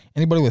this.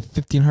 Anybody with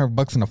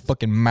 $1,500 in a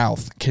fucking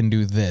mouth can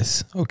do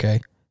this. Okay,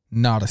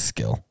 not a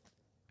skill.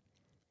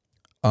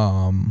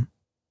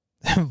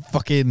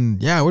 Fucking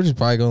yeah, we're just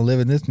probably gonna live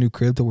in this new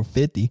crib till we're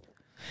 50.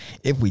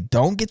 If we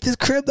don't get this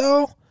crib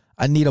though,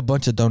 I need a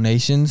bunch of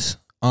donations.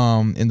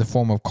 in the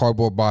form of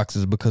cardboard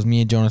boxes because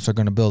me and Jonas are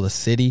going to build a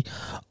city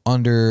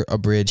under a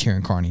bridge here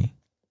in Kearney.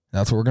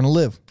 That's where we're going to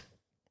live.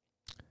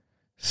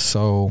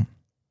 So,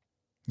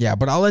 yeah,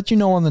 but I'll let you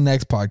know on the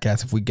next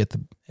podcast if we get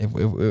the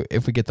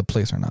if we get the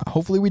place or not.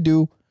 Hopefully we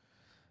do.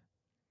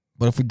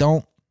 But if we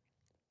don't,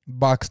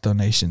 box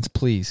donations,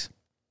 please.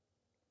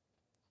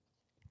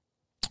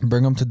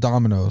 Bring them to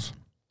Domino's.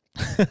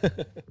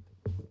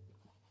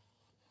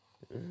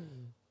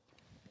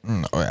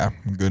 Oh yeah,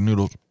 good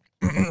noodles.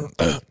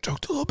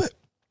 Choked a little bit.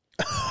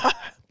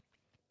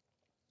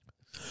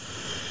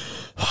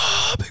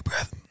 Big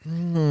breath.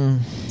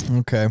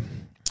 Okay.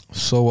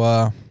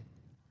 So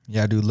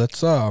yeah, dude,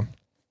 let's go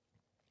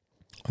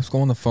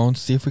on the phone,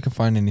 see if we can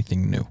find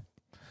anything new.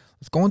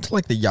 Let's go into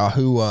like the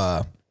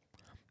Yahoo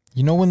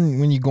you know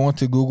when you go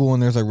into Google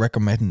and there's like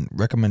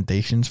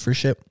recommendations for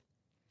shit?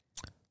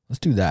 Let's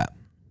do that.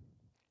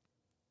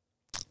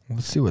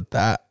 Let's see what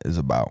that is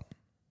about.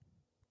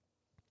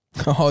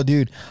 Oh,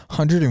 dude,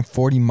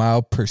 140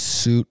 mile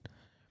pursuit.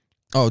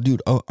 Oh,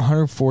 dude,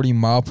 140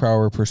 mile per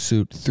hour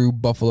pursuit through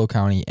Buffalo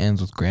County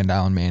ends with Grand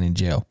Island man in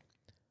jail.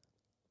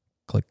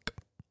 Click.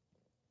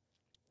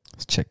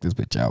 Let's check this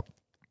bitch out.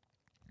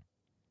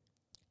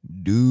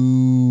 Dude,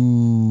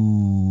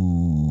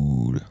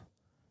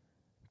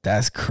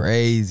 that's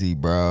crazy,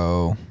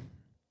 bro.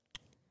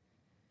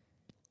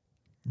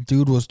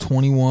 Dude was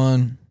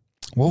 21.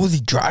 What was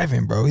he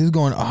driving, bro? He was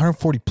going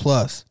 140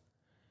 plus.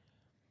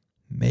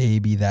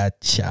 Maybe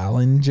that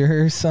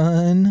Challenger,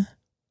 son.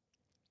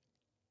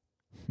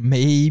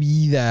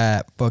 Maybe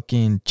that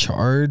fucking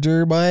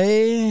Charger,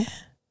 boy.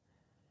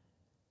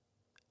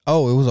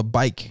 Oh, it was a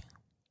bike.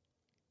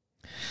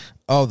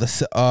 Oh,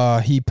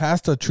 he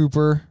passed a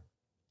trooper,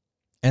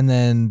 and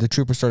then the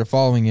trooper started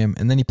following him,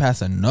 and then he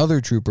passed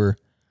another trooper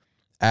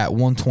at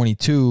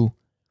 122,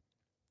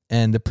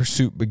 and the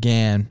pursuit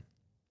began.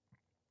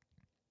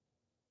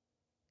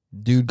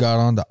 Dude got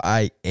on the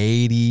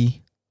I-80.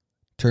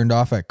 Turned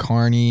off at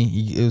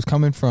Kearney. It was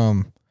coming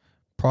from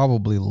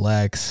probably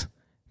Lex.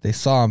 They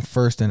saw him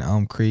first in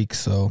Elm Creek,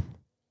 so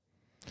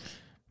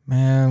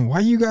man, why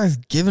you guys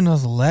giving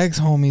us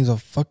Lex homies a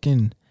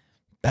fucking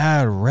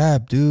bad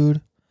rep, dude?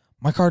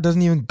 My car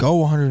doesn't even go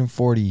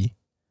 140.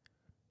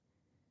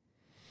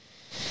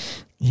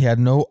 He had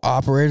no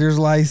operator's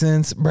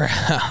license, bro.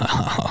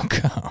 Oh,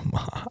 come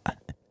on.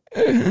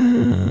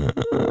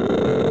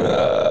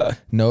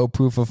 No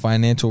proof of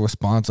financial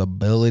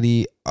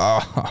responsibility.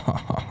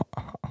 Oh.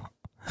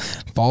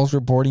 False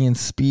reporting and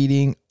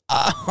speeding.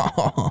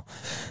 Oh,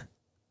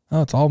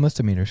 it's all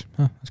misdemeanors.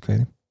 Huh, that's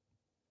crazy.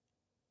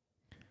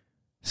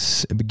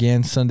 It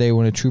began Sunday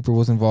when a trooper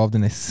was involved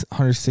in a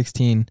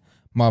 116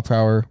 mile per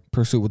hour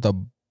pursuit with a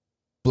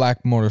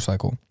black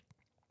motorcycle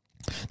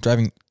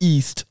driving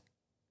east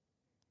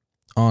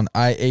on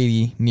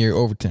I-80 near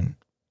Overton.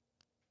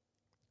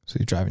 So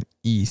he's driving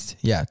east,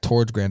 yeah,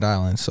 towards Grand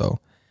Island. So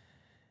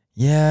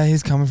yeah,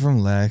 he's coming from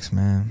Lex,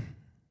 man.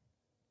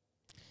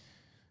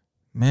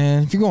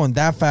 Man, if you're going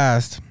that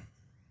fast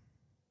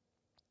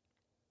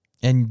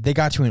and they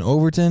got you in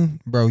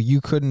Overton, bro,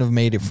 you couldn't have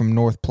made it from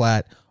North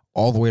Platte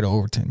all the way to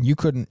Overton. You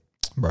couldn't,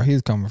 bro.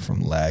 He's coming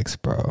from Lex,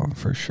 bro,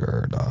 for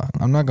sure, dog.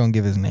 I'm not gonna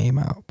give his name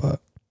out,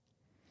 but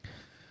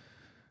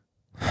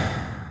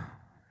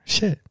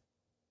shit.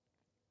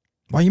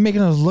 Why you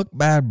making us look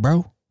bad,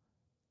 bro?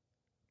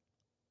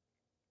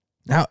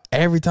 Now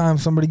every time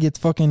somebody gets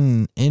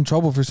fucking in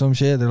trouble for some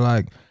shit, they're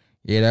like,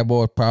 "Yeah, that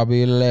boy's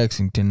probably in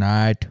Lexington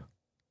tonight."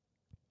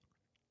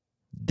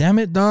 Damn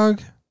it,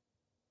 dog.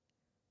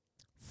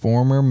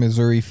 Former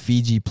Missouri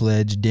Fiji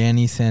pledge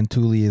Danny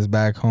Santulli is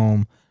back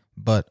home,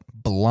 but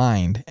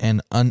blind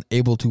and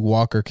unable to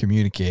walk or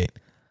communicate.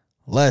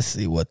 Let's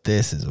see what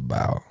this is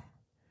about.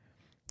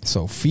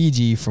 So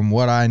Fiji, from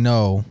what I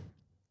know,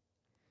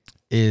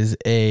 is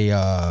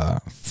a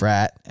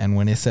frat, and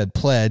when it said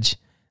pledge,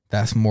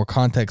 that's more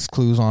context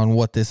clues on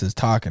what this is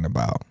talking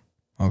about.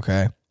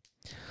 Okay.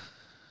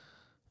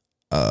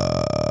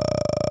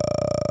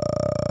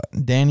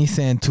 Danny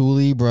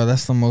Santulli, bro,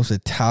 that's the most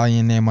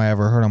Italian name I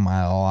ever heard in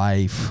my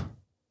life.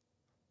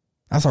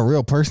 That's a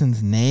real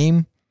person's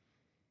name?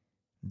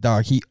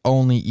 Dog, he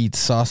only eats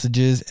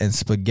sausages and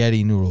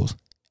spaghetti noodles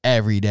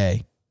every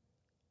day.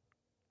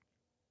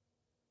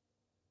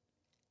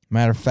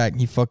 Matter of fact,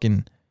 he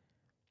fucking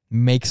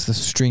makes the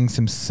strings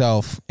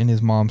himself in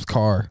his mom's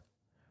car.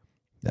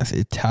 That's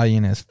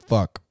Italian as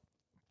fuck.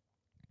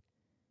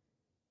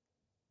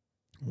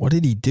 What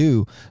did he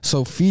do?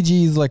 So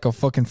Fiji's like a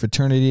fucking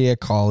fraternity at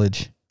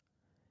college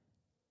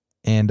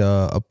and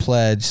a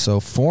pledge. So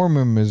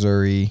former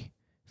Missouri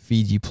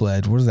Fiji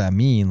pledge. What does that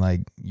mean?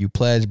 Like you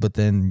pledge, but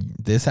then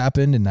this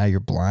happened and now you're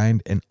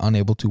blind and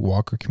unable to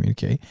walk or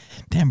communicate.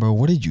 Damn, bro,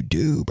 what did you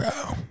do, bro?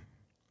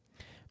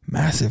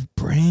 Massive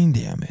brain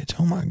damage.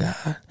 Oh my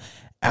God.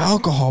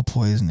 Alcohol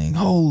poisoning.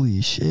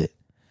 Holy shit.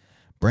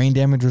 Brain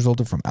damage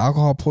resulted from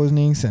alcohol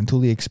poisoning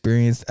Santulli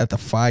experienced at the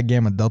Phi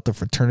Gamma Delta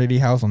fraternity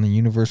house on the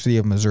University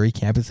of Missouri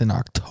campus in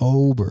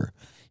October.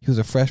 He was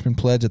a freshman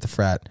pledge at the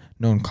frat,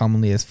 known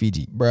commonly as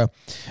Fiji. Bro,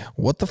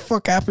 what the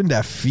fuck happened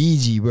at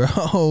Fiji,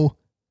 bro?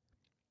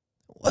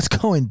 What's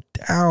going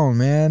down,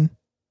 man?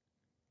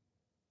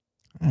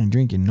 I ain't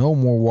drinking no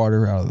more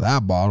water out of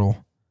that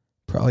bottle.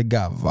 Probably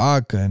got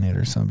vodka in it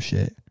or some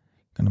shit.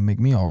 Gonna make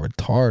me all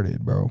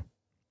retarded, bro.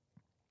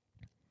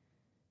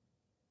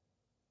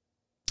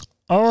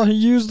 Oh, he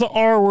used the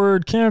R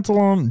word.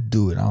 Cancel him.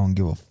 Do it. I don't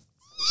give a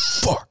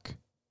fuck.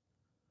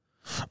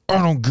 I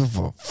don't give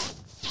a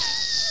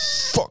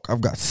fuck.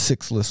 I've got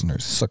 6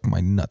 listeners. Suck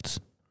my nuts.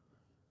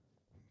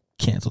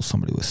 Cancel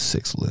somebody with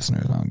 6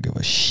 listeners. I don't give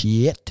a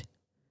shit.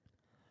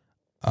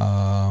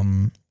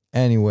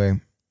 Anyway,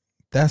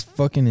 that's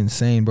fucking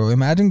insane, bro.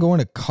 Imagine going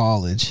to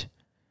college,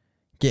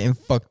 getting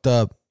fucked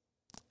up,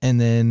 and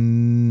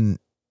then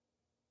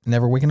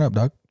never waking up,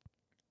 dog.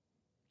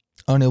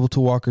 Unable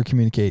to walk or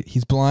communicate.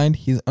 He's blind.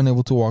 He's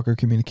unable to walk or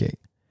communicate.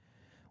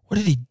 What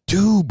did he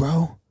do,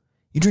 bro?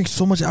 You drink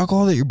so much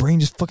alcohol that your brain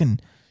just fucking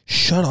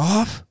shut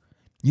off?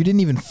 You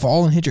didn't even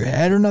fall and hit your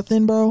head or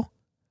nothing, bro?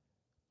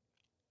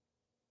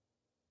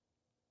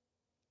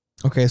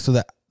 Okay,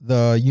 so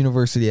the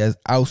university has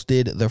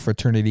ousted the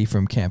fraternity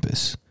from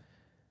campus.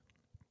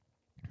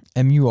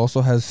 MU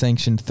also has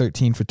sanctioned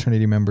 13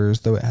 fraternity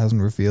members, though it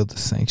hasn't revealed the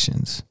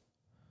sanctions.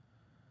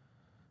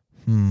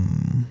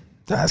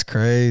 That's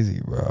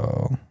crazy,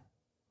 bro.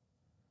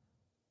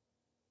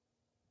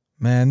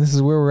 Man, this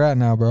is where we're at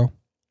now, bro.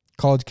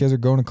 College kids are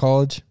going to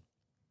college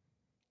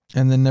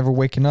and then never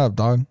waking up,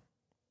 dog.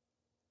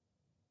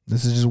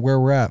 This is just where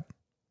we're at.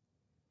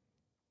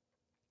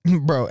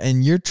 Bro,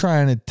 and you're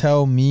trying to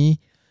tell me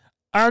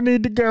I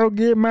need to go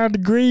get my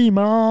degree,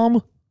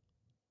 Mom.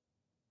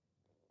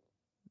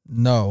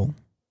 No.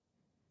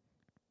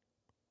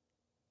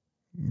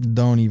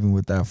 Don't even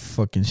with that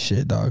fucking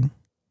shit, dog.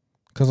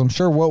 Because I'm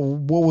sure what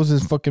was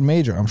his fucking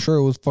major? I'm sure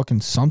it was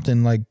fucking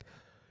something like,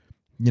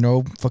 you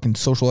know, fucking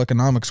social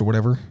economics or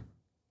whatever.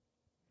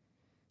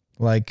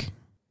 Like,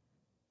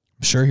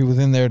 I'm sure he was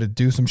in there to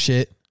do some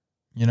shit,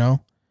 you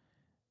know?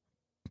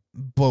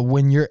 But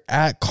when you're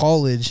at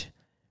college,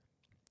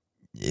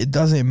 it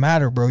doesn't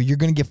matter, bro. You're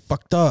going to get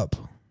fucked up.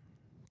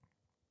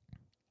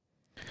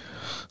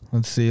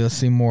 Let's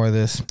see more of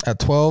this. At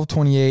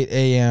 12:28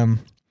 a.m.,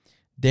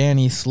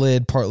 Danny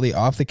slid partly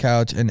off the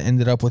couch and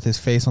ended up with his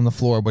face on the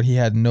floor, but he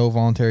had no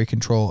voluntary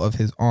control of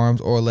his arms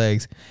or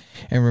legs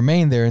and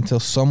remained there until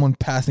someone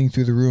passing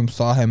through the room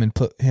saw him and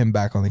put him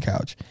back on the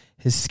couch.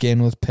 His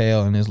skin was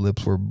pale and his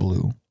lips were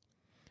blue.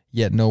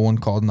 Yet no one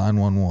called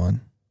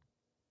 911.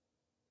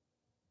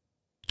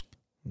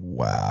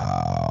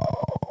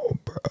 Wow,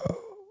 bro.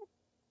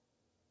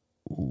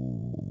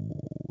 Ooh,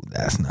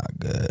 that's not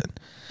good.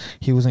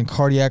 He was in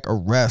cardiac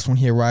arrest when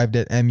he arrived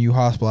at MU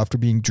Hospital after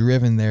being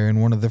driven there in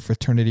one of the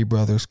fraternity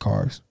brothers'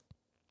 cars.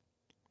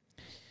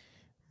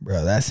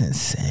 Bro, that's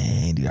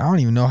insane, dude. I don't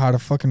even know how to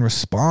fucking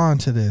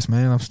respond to this,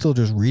 man. I'm still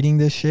just reading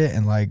this shit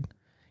and like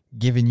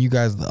giving you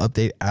guys the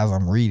update as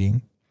I'm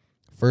reading.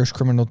 First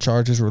criminal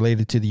charges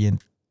related to the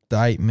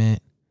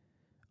indictment.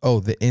 Oh,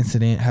 the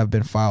incident have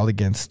been filed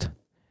against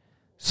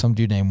some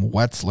dude named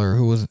Wetzler,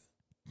 who was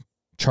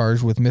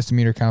charged with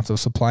misdemeanor counts of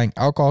supplying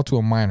alcohol to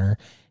a minor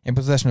and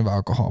possession of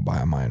alcohol by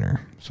a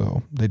minor.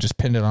 So they just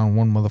pinned it on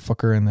one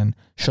motherfucker and then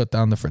shut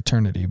down the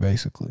fraternity,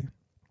 basically.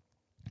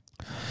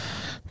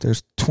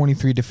 There's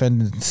 23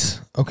 defendants.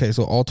 Okay,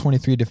 so all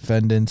 23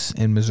 defendants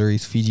in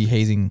Missouri's Fiji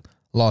hazing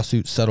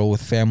lawsuit settle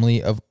with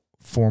family of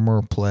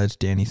former pledge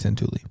Danny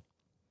Santulli.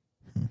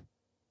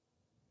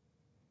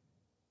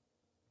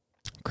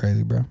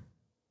 Crazy, bro.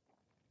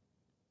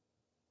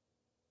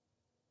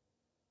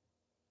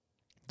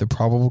 The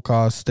probable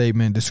cause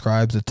statement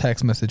describes a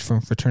text message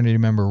from fraternity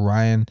member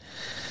Ryan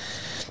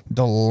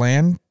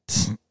Delante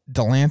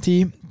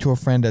to a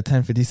friend at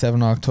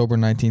 10:57 October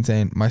 19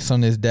 saying, "My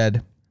son is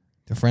dead."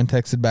 The friend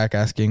texted back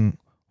asking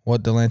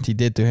what Delante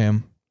did to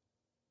him,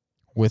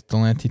 with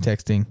Delante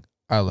texting,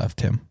 "I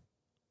left him."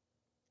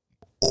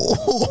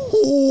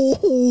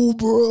 Oh,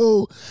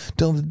 bro.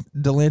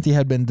 Delante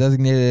had been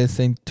designated as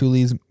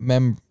Santulli's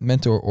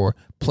mentor or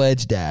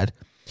pledge dad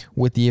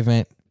with the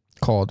event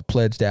called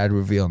Pledge Dad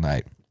Reveal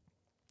Night.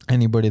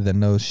 Anybody that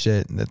knows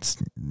shit, that's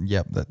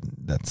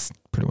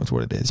pretty much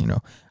what it is, you know.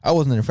 I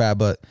wasn't in a frat,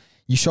 but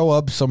you show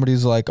up,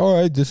 somebody's like,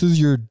 all right, this is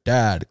your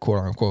dad,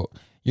 quote unquote.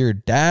 Your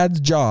dad's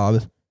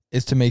job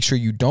is to make sure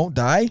you don't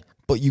die,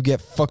 but you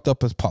get fucked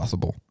up as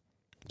possible.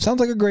 Sounds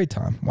like a great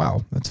time.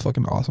 Wow, that's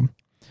fucking awesome.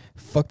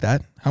 Fuck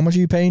that. How much are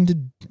you paying to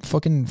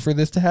fucking for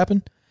this to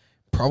happen?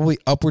 Probably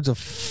upwards of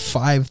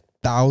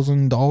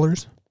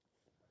 $5,000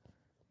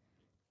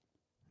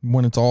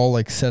 when it's all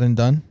like said and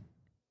done.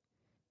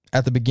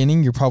 At the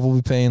beginning, you're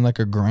probably paying like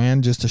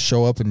 $1,000 just to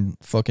show up and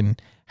fucking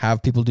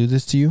have people do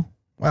this to you.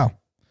 Wow.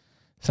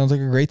 Sounds like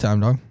a great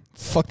time, dog.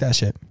 Fuck that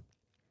shit.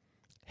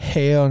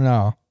 Hell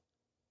no.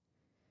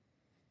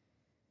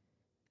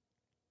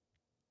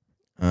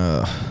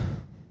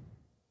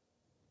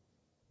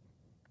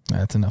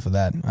 That's enough of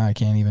that. I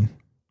can't even.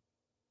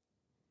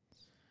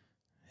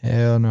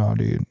 Hell no,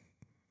 dude.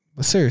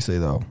 But seriously,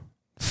 though.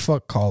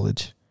 Fuck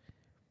college.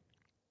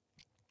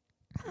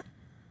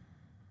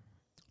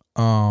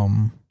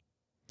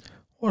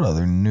 What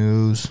other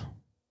news?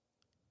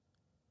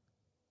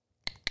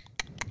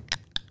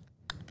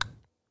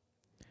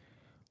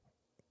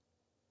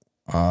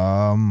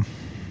 Um,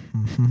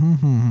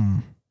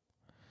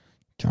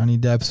 Johnny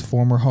Depp's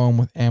former home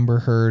with Amber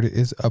Heard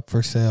is up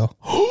for sale.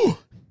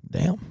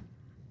 Damn.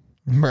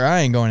 Bro, I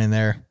ain't going in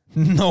there.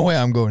 No way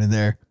I'm going in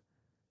there.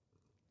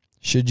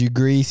 Should you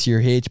grease your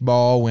hitch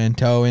ball when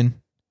towing?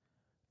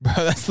 Bro,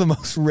 that's the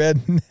most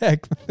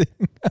redneck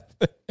thing I've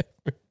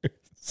ever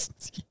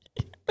seen.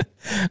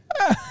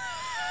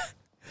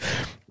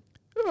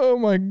 Oh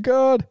my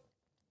God.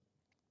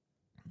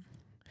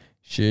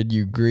 Should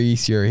you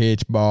grease your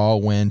hitch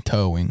ball when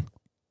towing?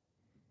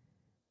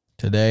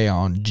 Today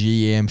on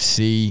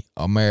GMC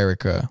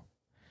America.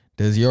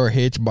 Does your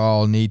hitch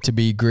ball need to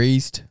be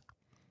greased?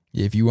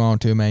 If you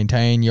want to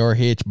maintain your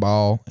hitch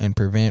ball and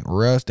prevent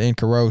rust and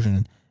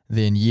corrosion,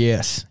 then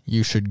yes,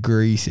 you should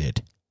grease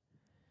it.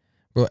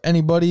 Bro,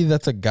 anybody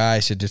that's a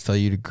guy should just tell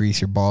you to grease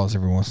your balls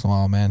every once in a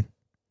while, man.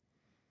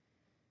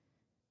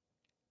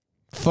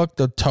 Fuck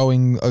the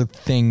towing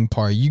thing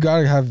part. You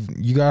gotta have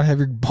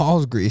your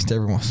balls greased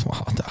every once in a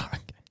while, dog.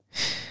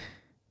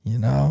 You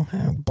know,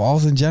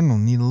 balls in general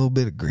need a little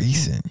bit of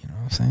greasing. You know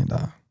what I'm saying,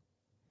 dog?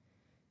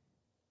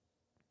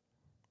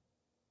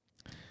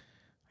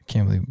 I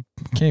can't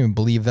even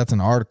believe that's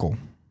an article.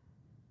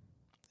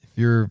 If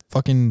your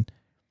fucking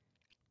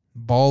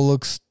ball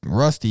looks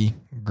rusty,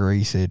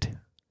 grease it.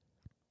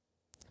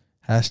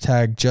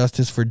 Hashtag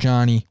justice for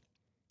Johnny.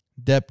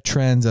 Depp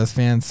trends as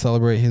fans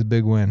celebrate his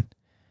big win.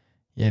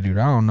 Yeah, dude,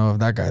 I don't know if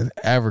that guy's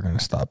ever going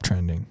to stop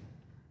trending.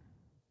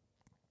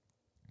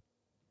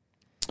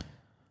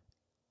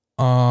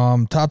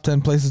 Top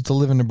 10 places to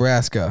live in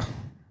Nebraska.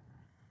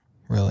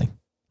 Really?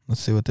 Let's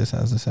see what this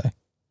has to say.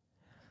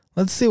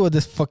 Let's see what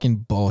this fucking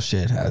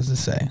bullshit has to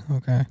say,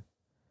 okay?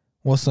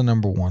 What's the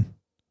number one?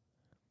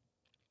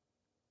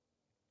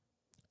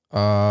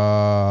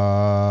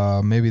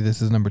 Maybe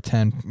this is number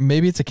 10.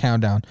 Maybe it's a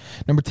countdown.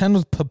 Number 10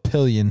 was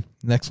Papillion.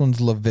 Next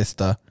one's La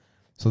Vista.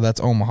 So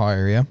that's Omaha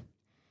area.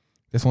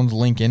 This one's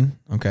Lincoln.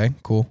 Okay,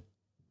 cool.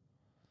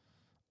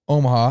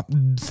 Omaha.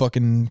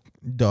 Fucking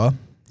duh.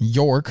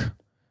 York.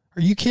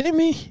 Are you kidding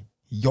me?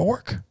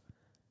 York?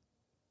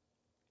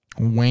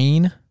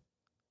 Wayne?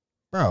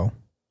 Bro.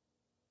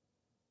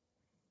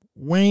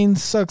 Wayne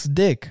sucks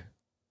dick.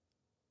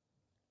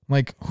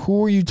 Like,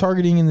 who are you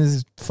targeting in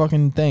this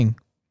fucking thing?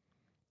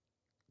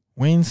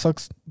 Wayne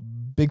sucks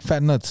big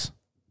fat nuts.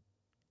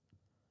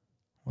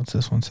 What's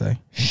this one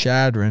say?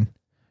 Chadron.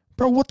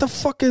 Bro, what the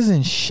fuck is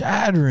in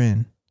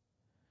Chadron?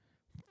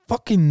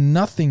 Fucking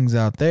nothing's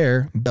out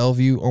there.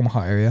 Bellevue,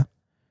 Omaha area.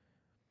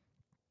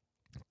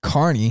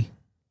 Kearney.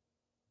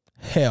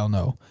 Hell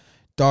no.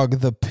 Dog,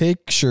 the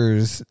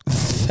pictures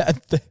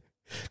that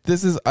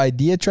this is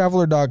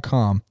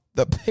ideatraveler.com.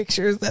 The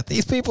pictures that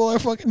these people are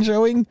fucking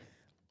showing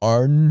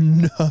are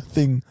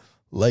nothing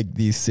like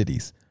these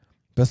cities.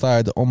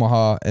 Besides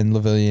Omaha and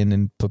Lavillion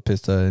and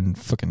Papista and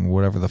fucking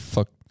whatever the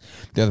fuck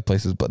the other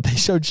places. But they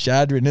showed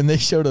Chadron and they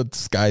showed a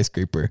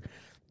skyscraper.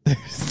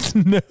 There's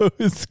no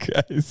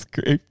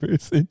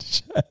skyscrapers in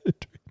Chadron.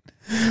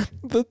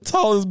 The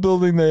tallest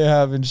building they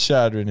have in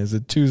Chadron is a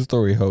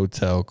 2-story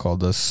hotel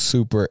called the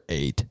Super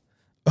 8.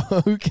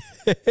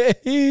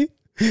 Okay.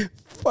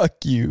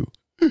 Fuck you.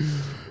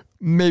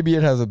 Maybe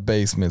it has a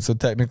basement, so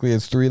technically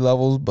it's 3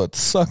 levels, but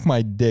suck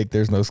my dick,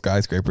 there's no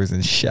skyscrapers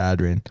in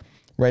Chadron.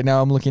 Right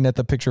now I'm looking at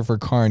the picture for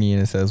Kearney,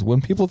 and it says,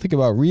 when people think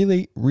about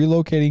really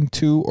relocating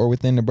to or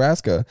within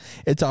Nebraska,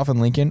 it's often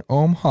Lincoln,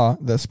 Omaha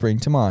that spring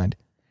to mind.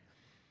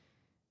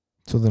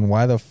 So then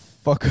why the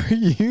fuck are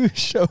you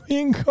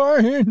showing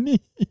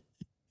Kearney?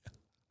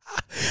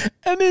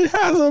 And it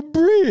has a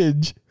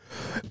bridge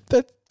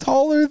that's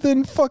taller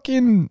than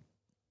fucking...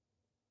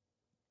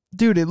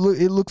 Dude, it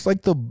looks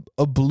like a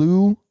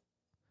blue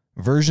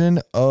version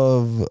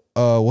of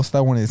what's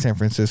that one in San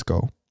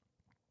Francisco?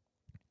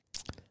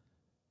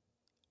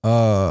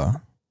 The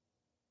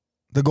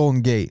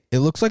Golden Gate. It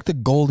looks like the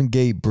Golden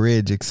Gate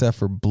Bridge except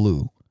for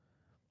blue.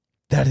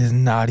 That is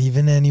not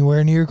even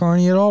anywhere near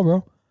Kearney at all,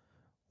 bro.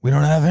 We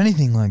don't have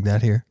anything like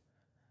that here.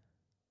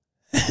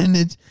 And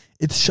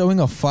it's showing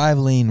a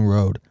 5-lane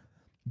road.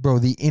 Bro,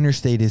 the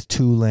interstate is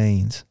 2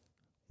 lanes.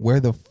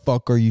 Where the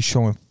fuck are you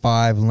showing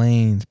 5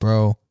 lanes,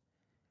 bro?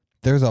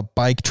 There's a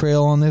bike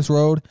trail on this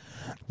road.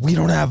 We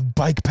don't have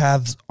bike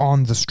paths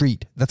on the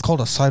street. That's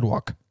called a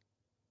sidewalk.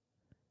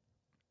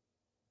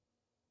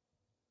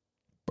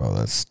 Bro,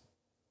 that's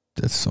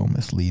so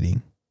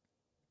misleading.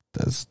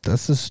 That's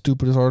the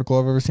stupidest article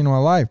I've ever seen in my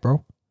life,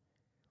 bro.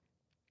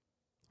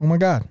 Oh my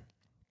God.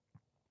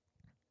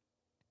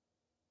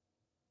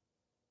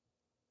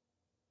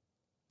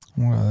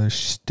 What other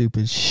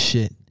stupid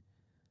shit?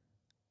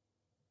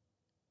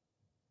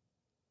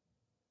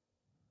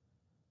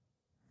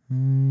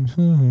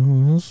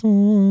 Mm-hmm.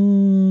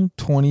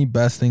 20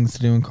 best things to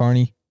do in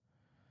Kearney.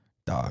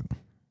 Dog.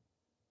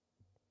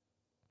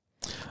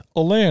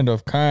 A land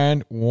of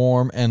kind,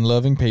 warm, and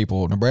loving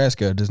people,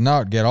 Nebraska does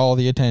not get all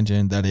the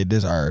attention that it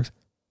deserves.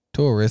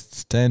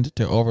 Tourists tend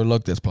to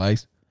overlook this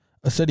place.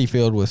 A city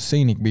filled with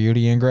scenic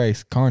beauty and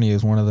grace, Kearney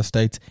is one of the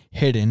state's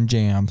hidden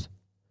gems.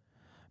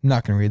 I'm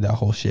not going to read that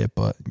whole shit,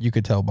 but you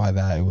could tell by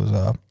that it was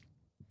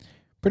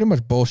pretty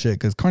much bullshit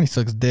because Carney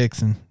sucks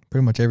dicks and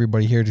pretty much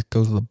everybody here just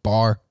goes to the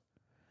bar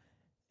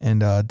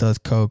and does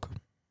coke.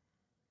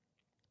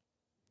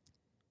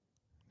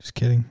 Just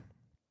kidding.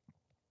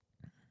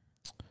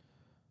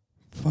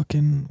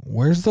 Fucking,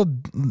 where's the...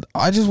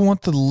 I just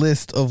want the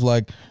list of,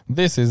 like,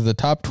 this is the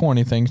top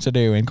 20 things to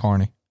do in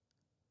Carney.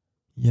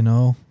 You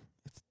know?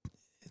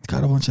 It's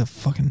got a bunch of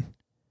fucking...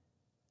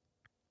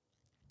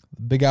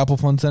 Big Apple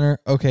Fun Center.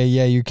 Okay,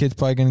 yeah, your kid's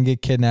probably going to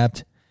get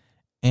kidnapped.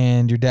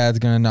 And your dad's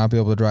going to not be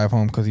able to drive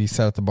home because he's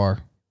sat at the bar.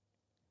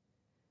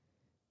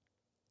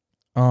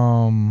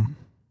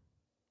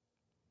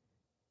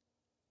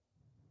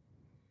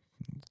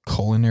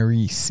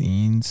 Culinary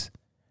scenes.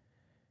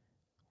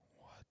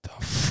 What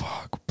the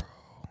fuck, bro?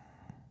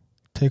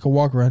 Take a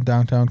walk around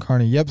downtown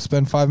Kearney. Yep,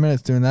 spend 5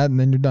 minutes doing that and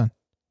then you're done.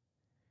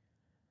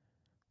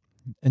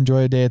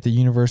 Enjoy a day at the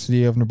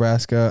University of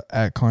Nebraska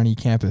at Kearney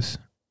campus.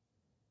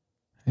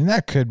 And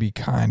that could be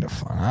kind of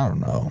fun. I don't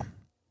know.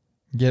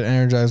 Get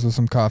energized with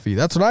some coffee.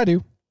 That's what I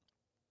do.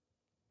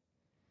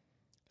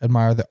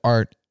 Admire the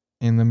art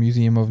in the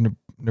Museum of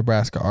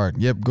Nebraska Art.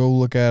 Yep, go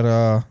look at...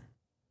 I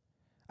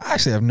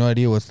actually have no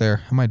idea what's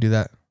there. I might do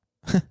that.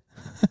 That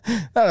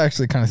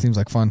actually kind of seems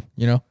like fun,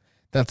 you know?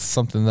 That's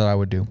something that I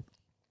would do.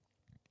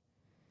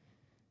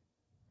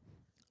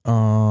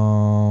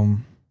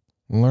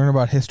 Learn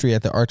about history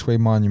at the Archway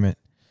Monument.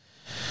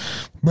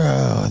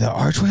 Bro, the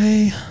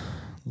Archway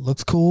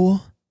looks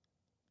cool,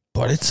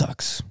 but it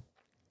sucks.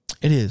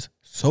 It is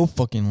so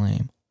fucking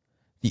lame.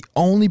 The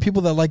only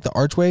people that like the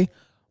Archway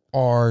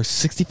are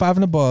 65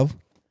 and above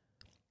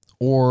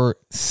or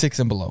 6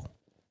 and below.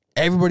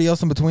 Everybody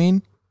else in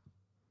between,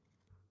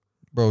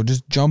 bro,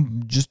 just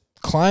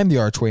climb the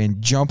Archway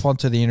and jump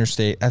onto the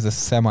interstate as a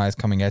semi is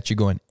coming at you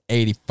going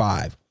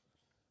 85.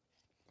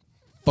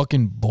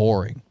 Fucking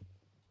boring.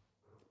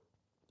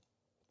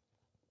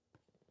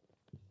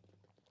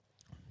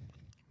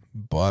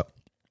 But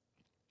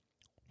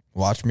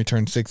watch me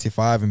turn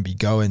 65 and be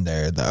going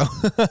there, though.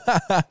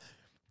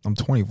 I'm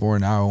 24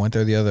 now. I went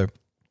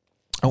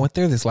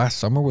there this last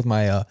summer with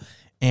my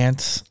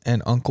aunts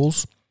and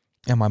uncles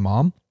and my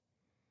mom.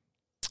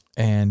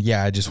 And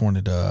yeah, I just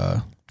wanted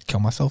to kill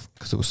myself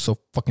because it was so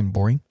fucking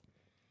boring.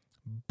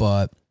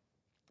 And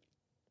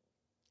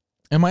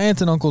my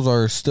aunts and uncles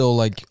are still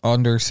like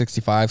under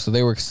 65, so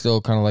they were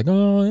still kind of like,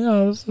 oh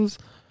yeah, this is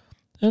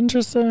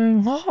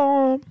interesting.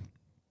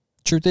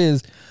 Truth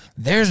is,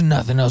 there's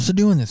nothing else to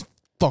do in this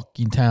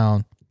fucking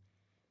town.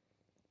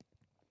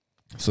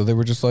 So they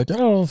were just like,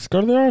 oh, let's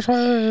go to the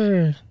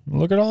Archway.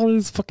 Look at all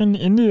these fucking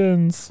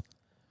Indians.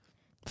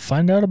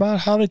 Find out about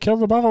how they killed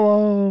the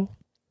buffalo.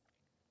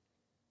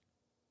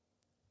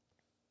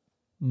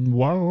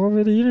 Walk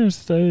over the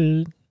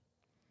interstate.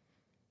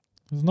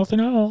 There's nothing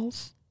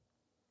else.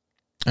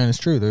 And it's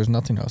true. There's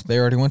nothing else. They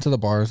already went to the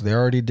bars. They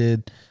already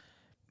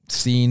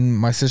seen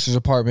my sister's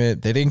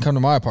apartment. They didn't come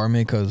to my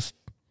apartment because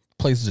the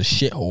place is a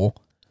shithole.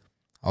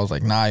 I was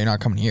like, nah, you're not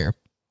coming here.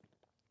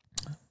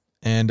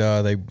 And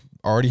they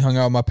already hung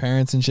out with my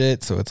parents and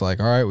shit. So it's like,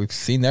 all right, we've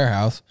seen their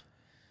house.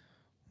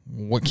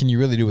 What can you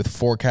really do with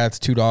 4 cats,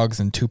 2 dogs,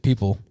 and 2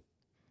 people?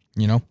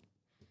 You know?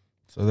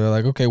 So they're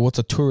like, okay, what's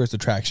a tourist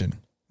attraction?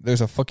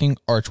 There's a fucking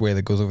archway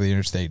that goes over the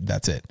interstate.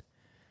 That's it.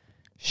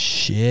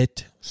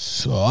 Shit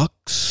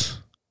sucks.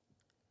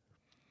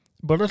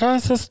 But it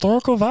has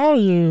historical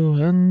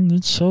value, and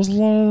it shows a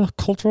lot of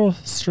cultural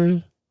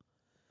history.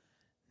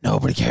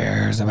 Nobody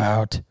cares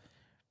about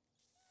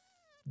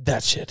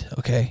that shit,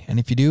 okay? And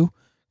if you do,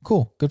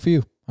 cool, good for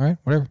you. All right,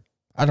 whatever.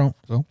 I don't,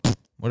 so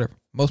whatever.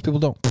 Most people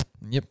don't.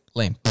 Yep,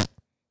 lame.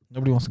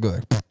 Nobody wants to go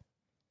there.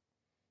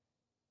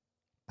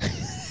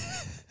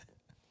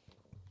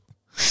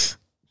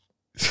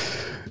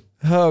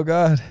 Oh,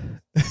 God.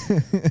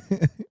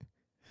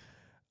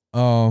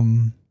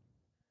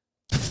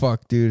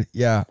 Fuck, dude.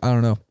 Yeah, I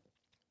don't know.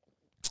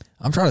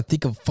 I'm trying to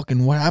think of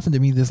fucking what happened to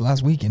me this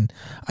last weekend.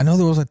 I know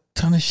there was a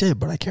ton of shit,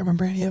 but I can't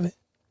remember any of it.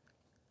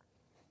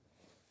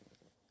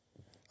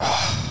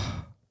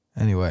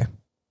 Anyway,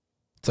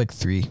 it's like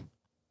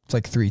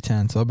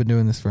 3:10, so I've been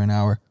doing this for an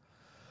hour.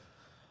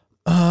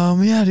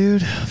 Yeah,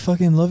 dude.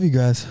 Fucking love you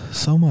guys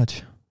so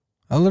much.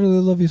 I literally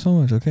love you so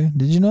much, okay?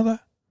 Did you know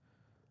that?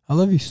 I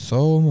love you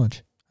so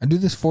much. I do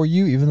this for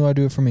you, even though I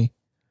do it for me.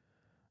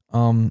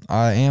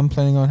 I am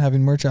planning on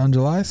having merch out in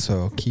July,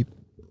 so keep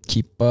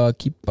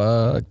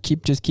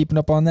just keeping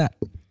up on that.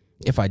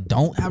 If I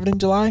don't have it in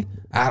July,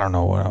 I don't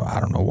know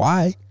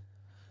why.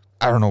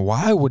 I don't know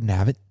why I wouldn't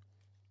have it.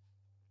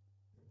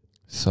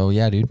 So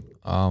yeah, dude.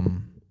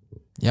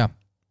 Yeah.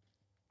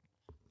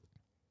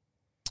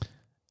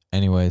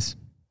 Anyways,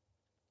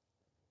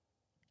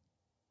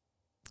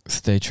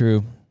 stay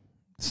true.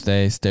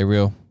 Stay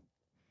real.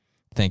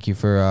 Thank you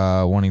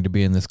for wanting to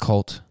be in this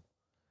cult.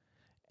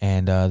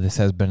 And this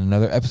has been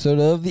another episode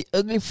of the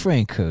Ugly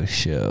Franco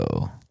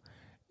Show.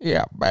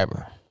 Yeah,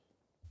 bye-bye.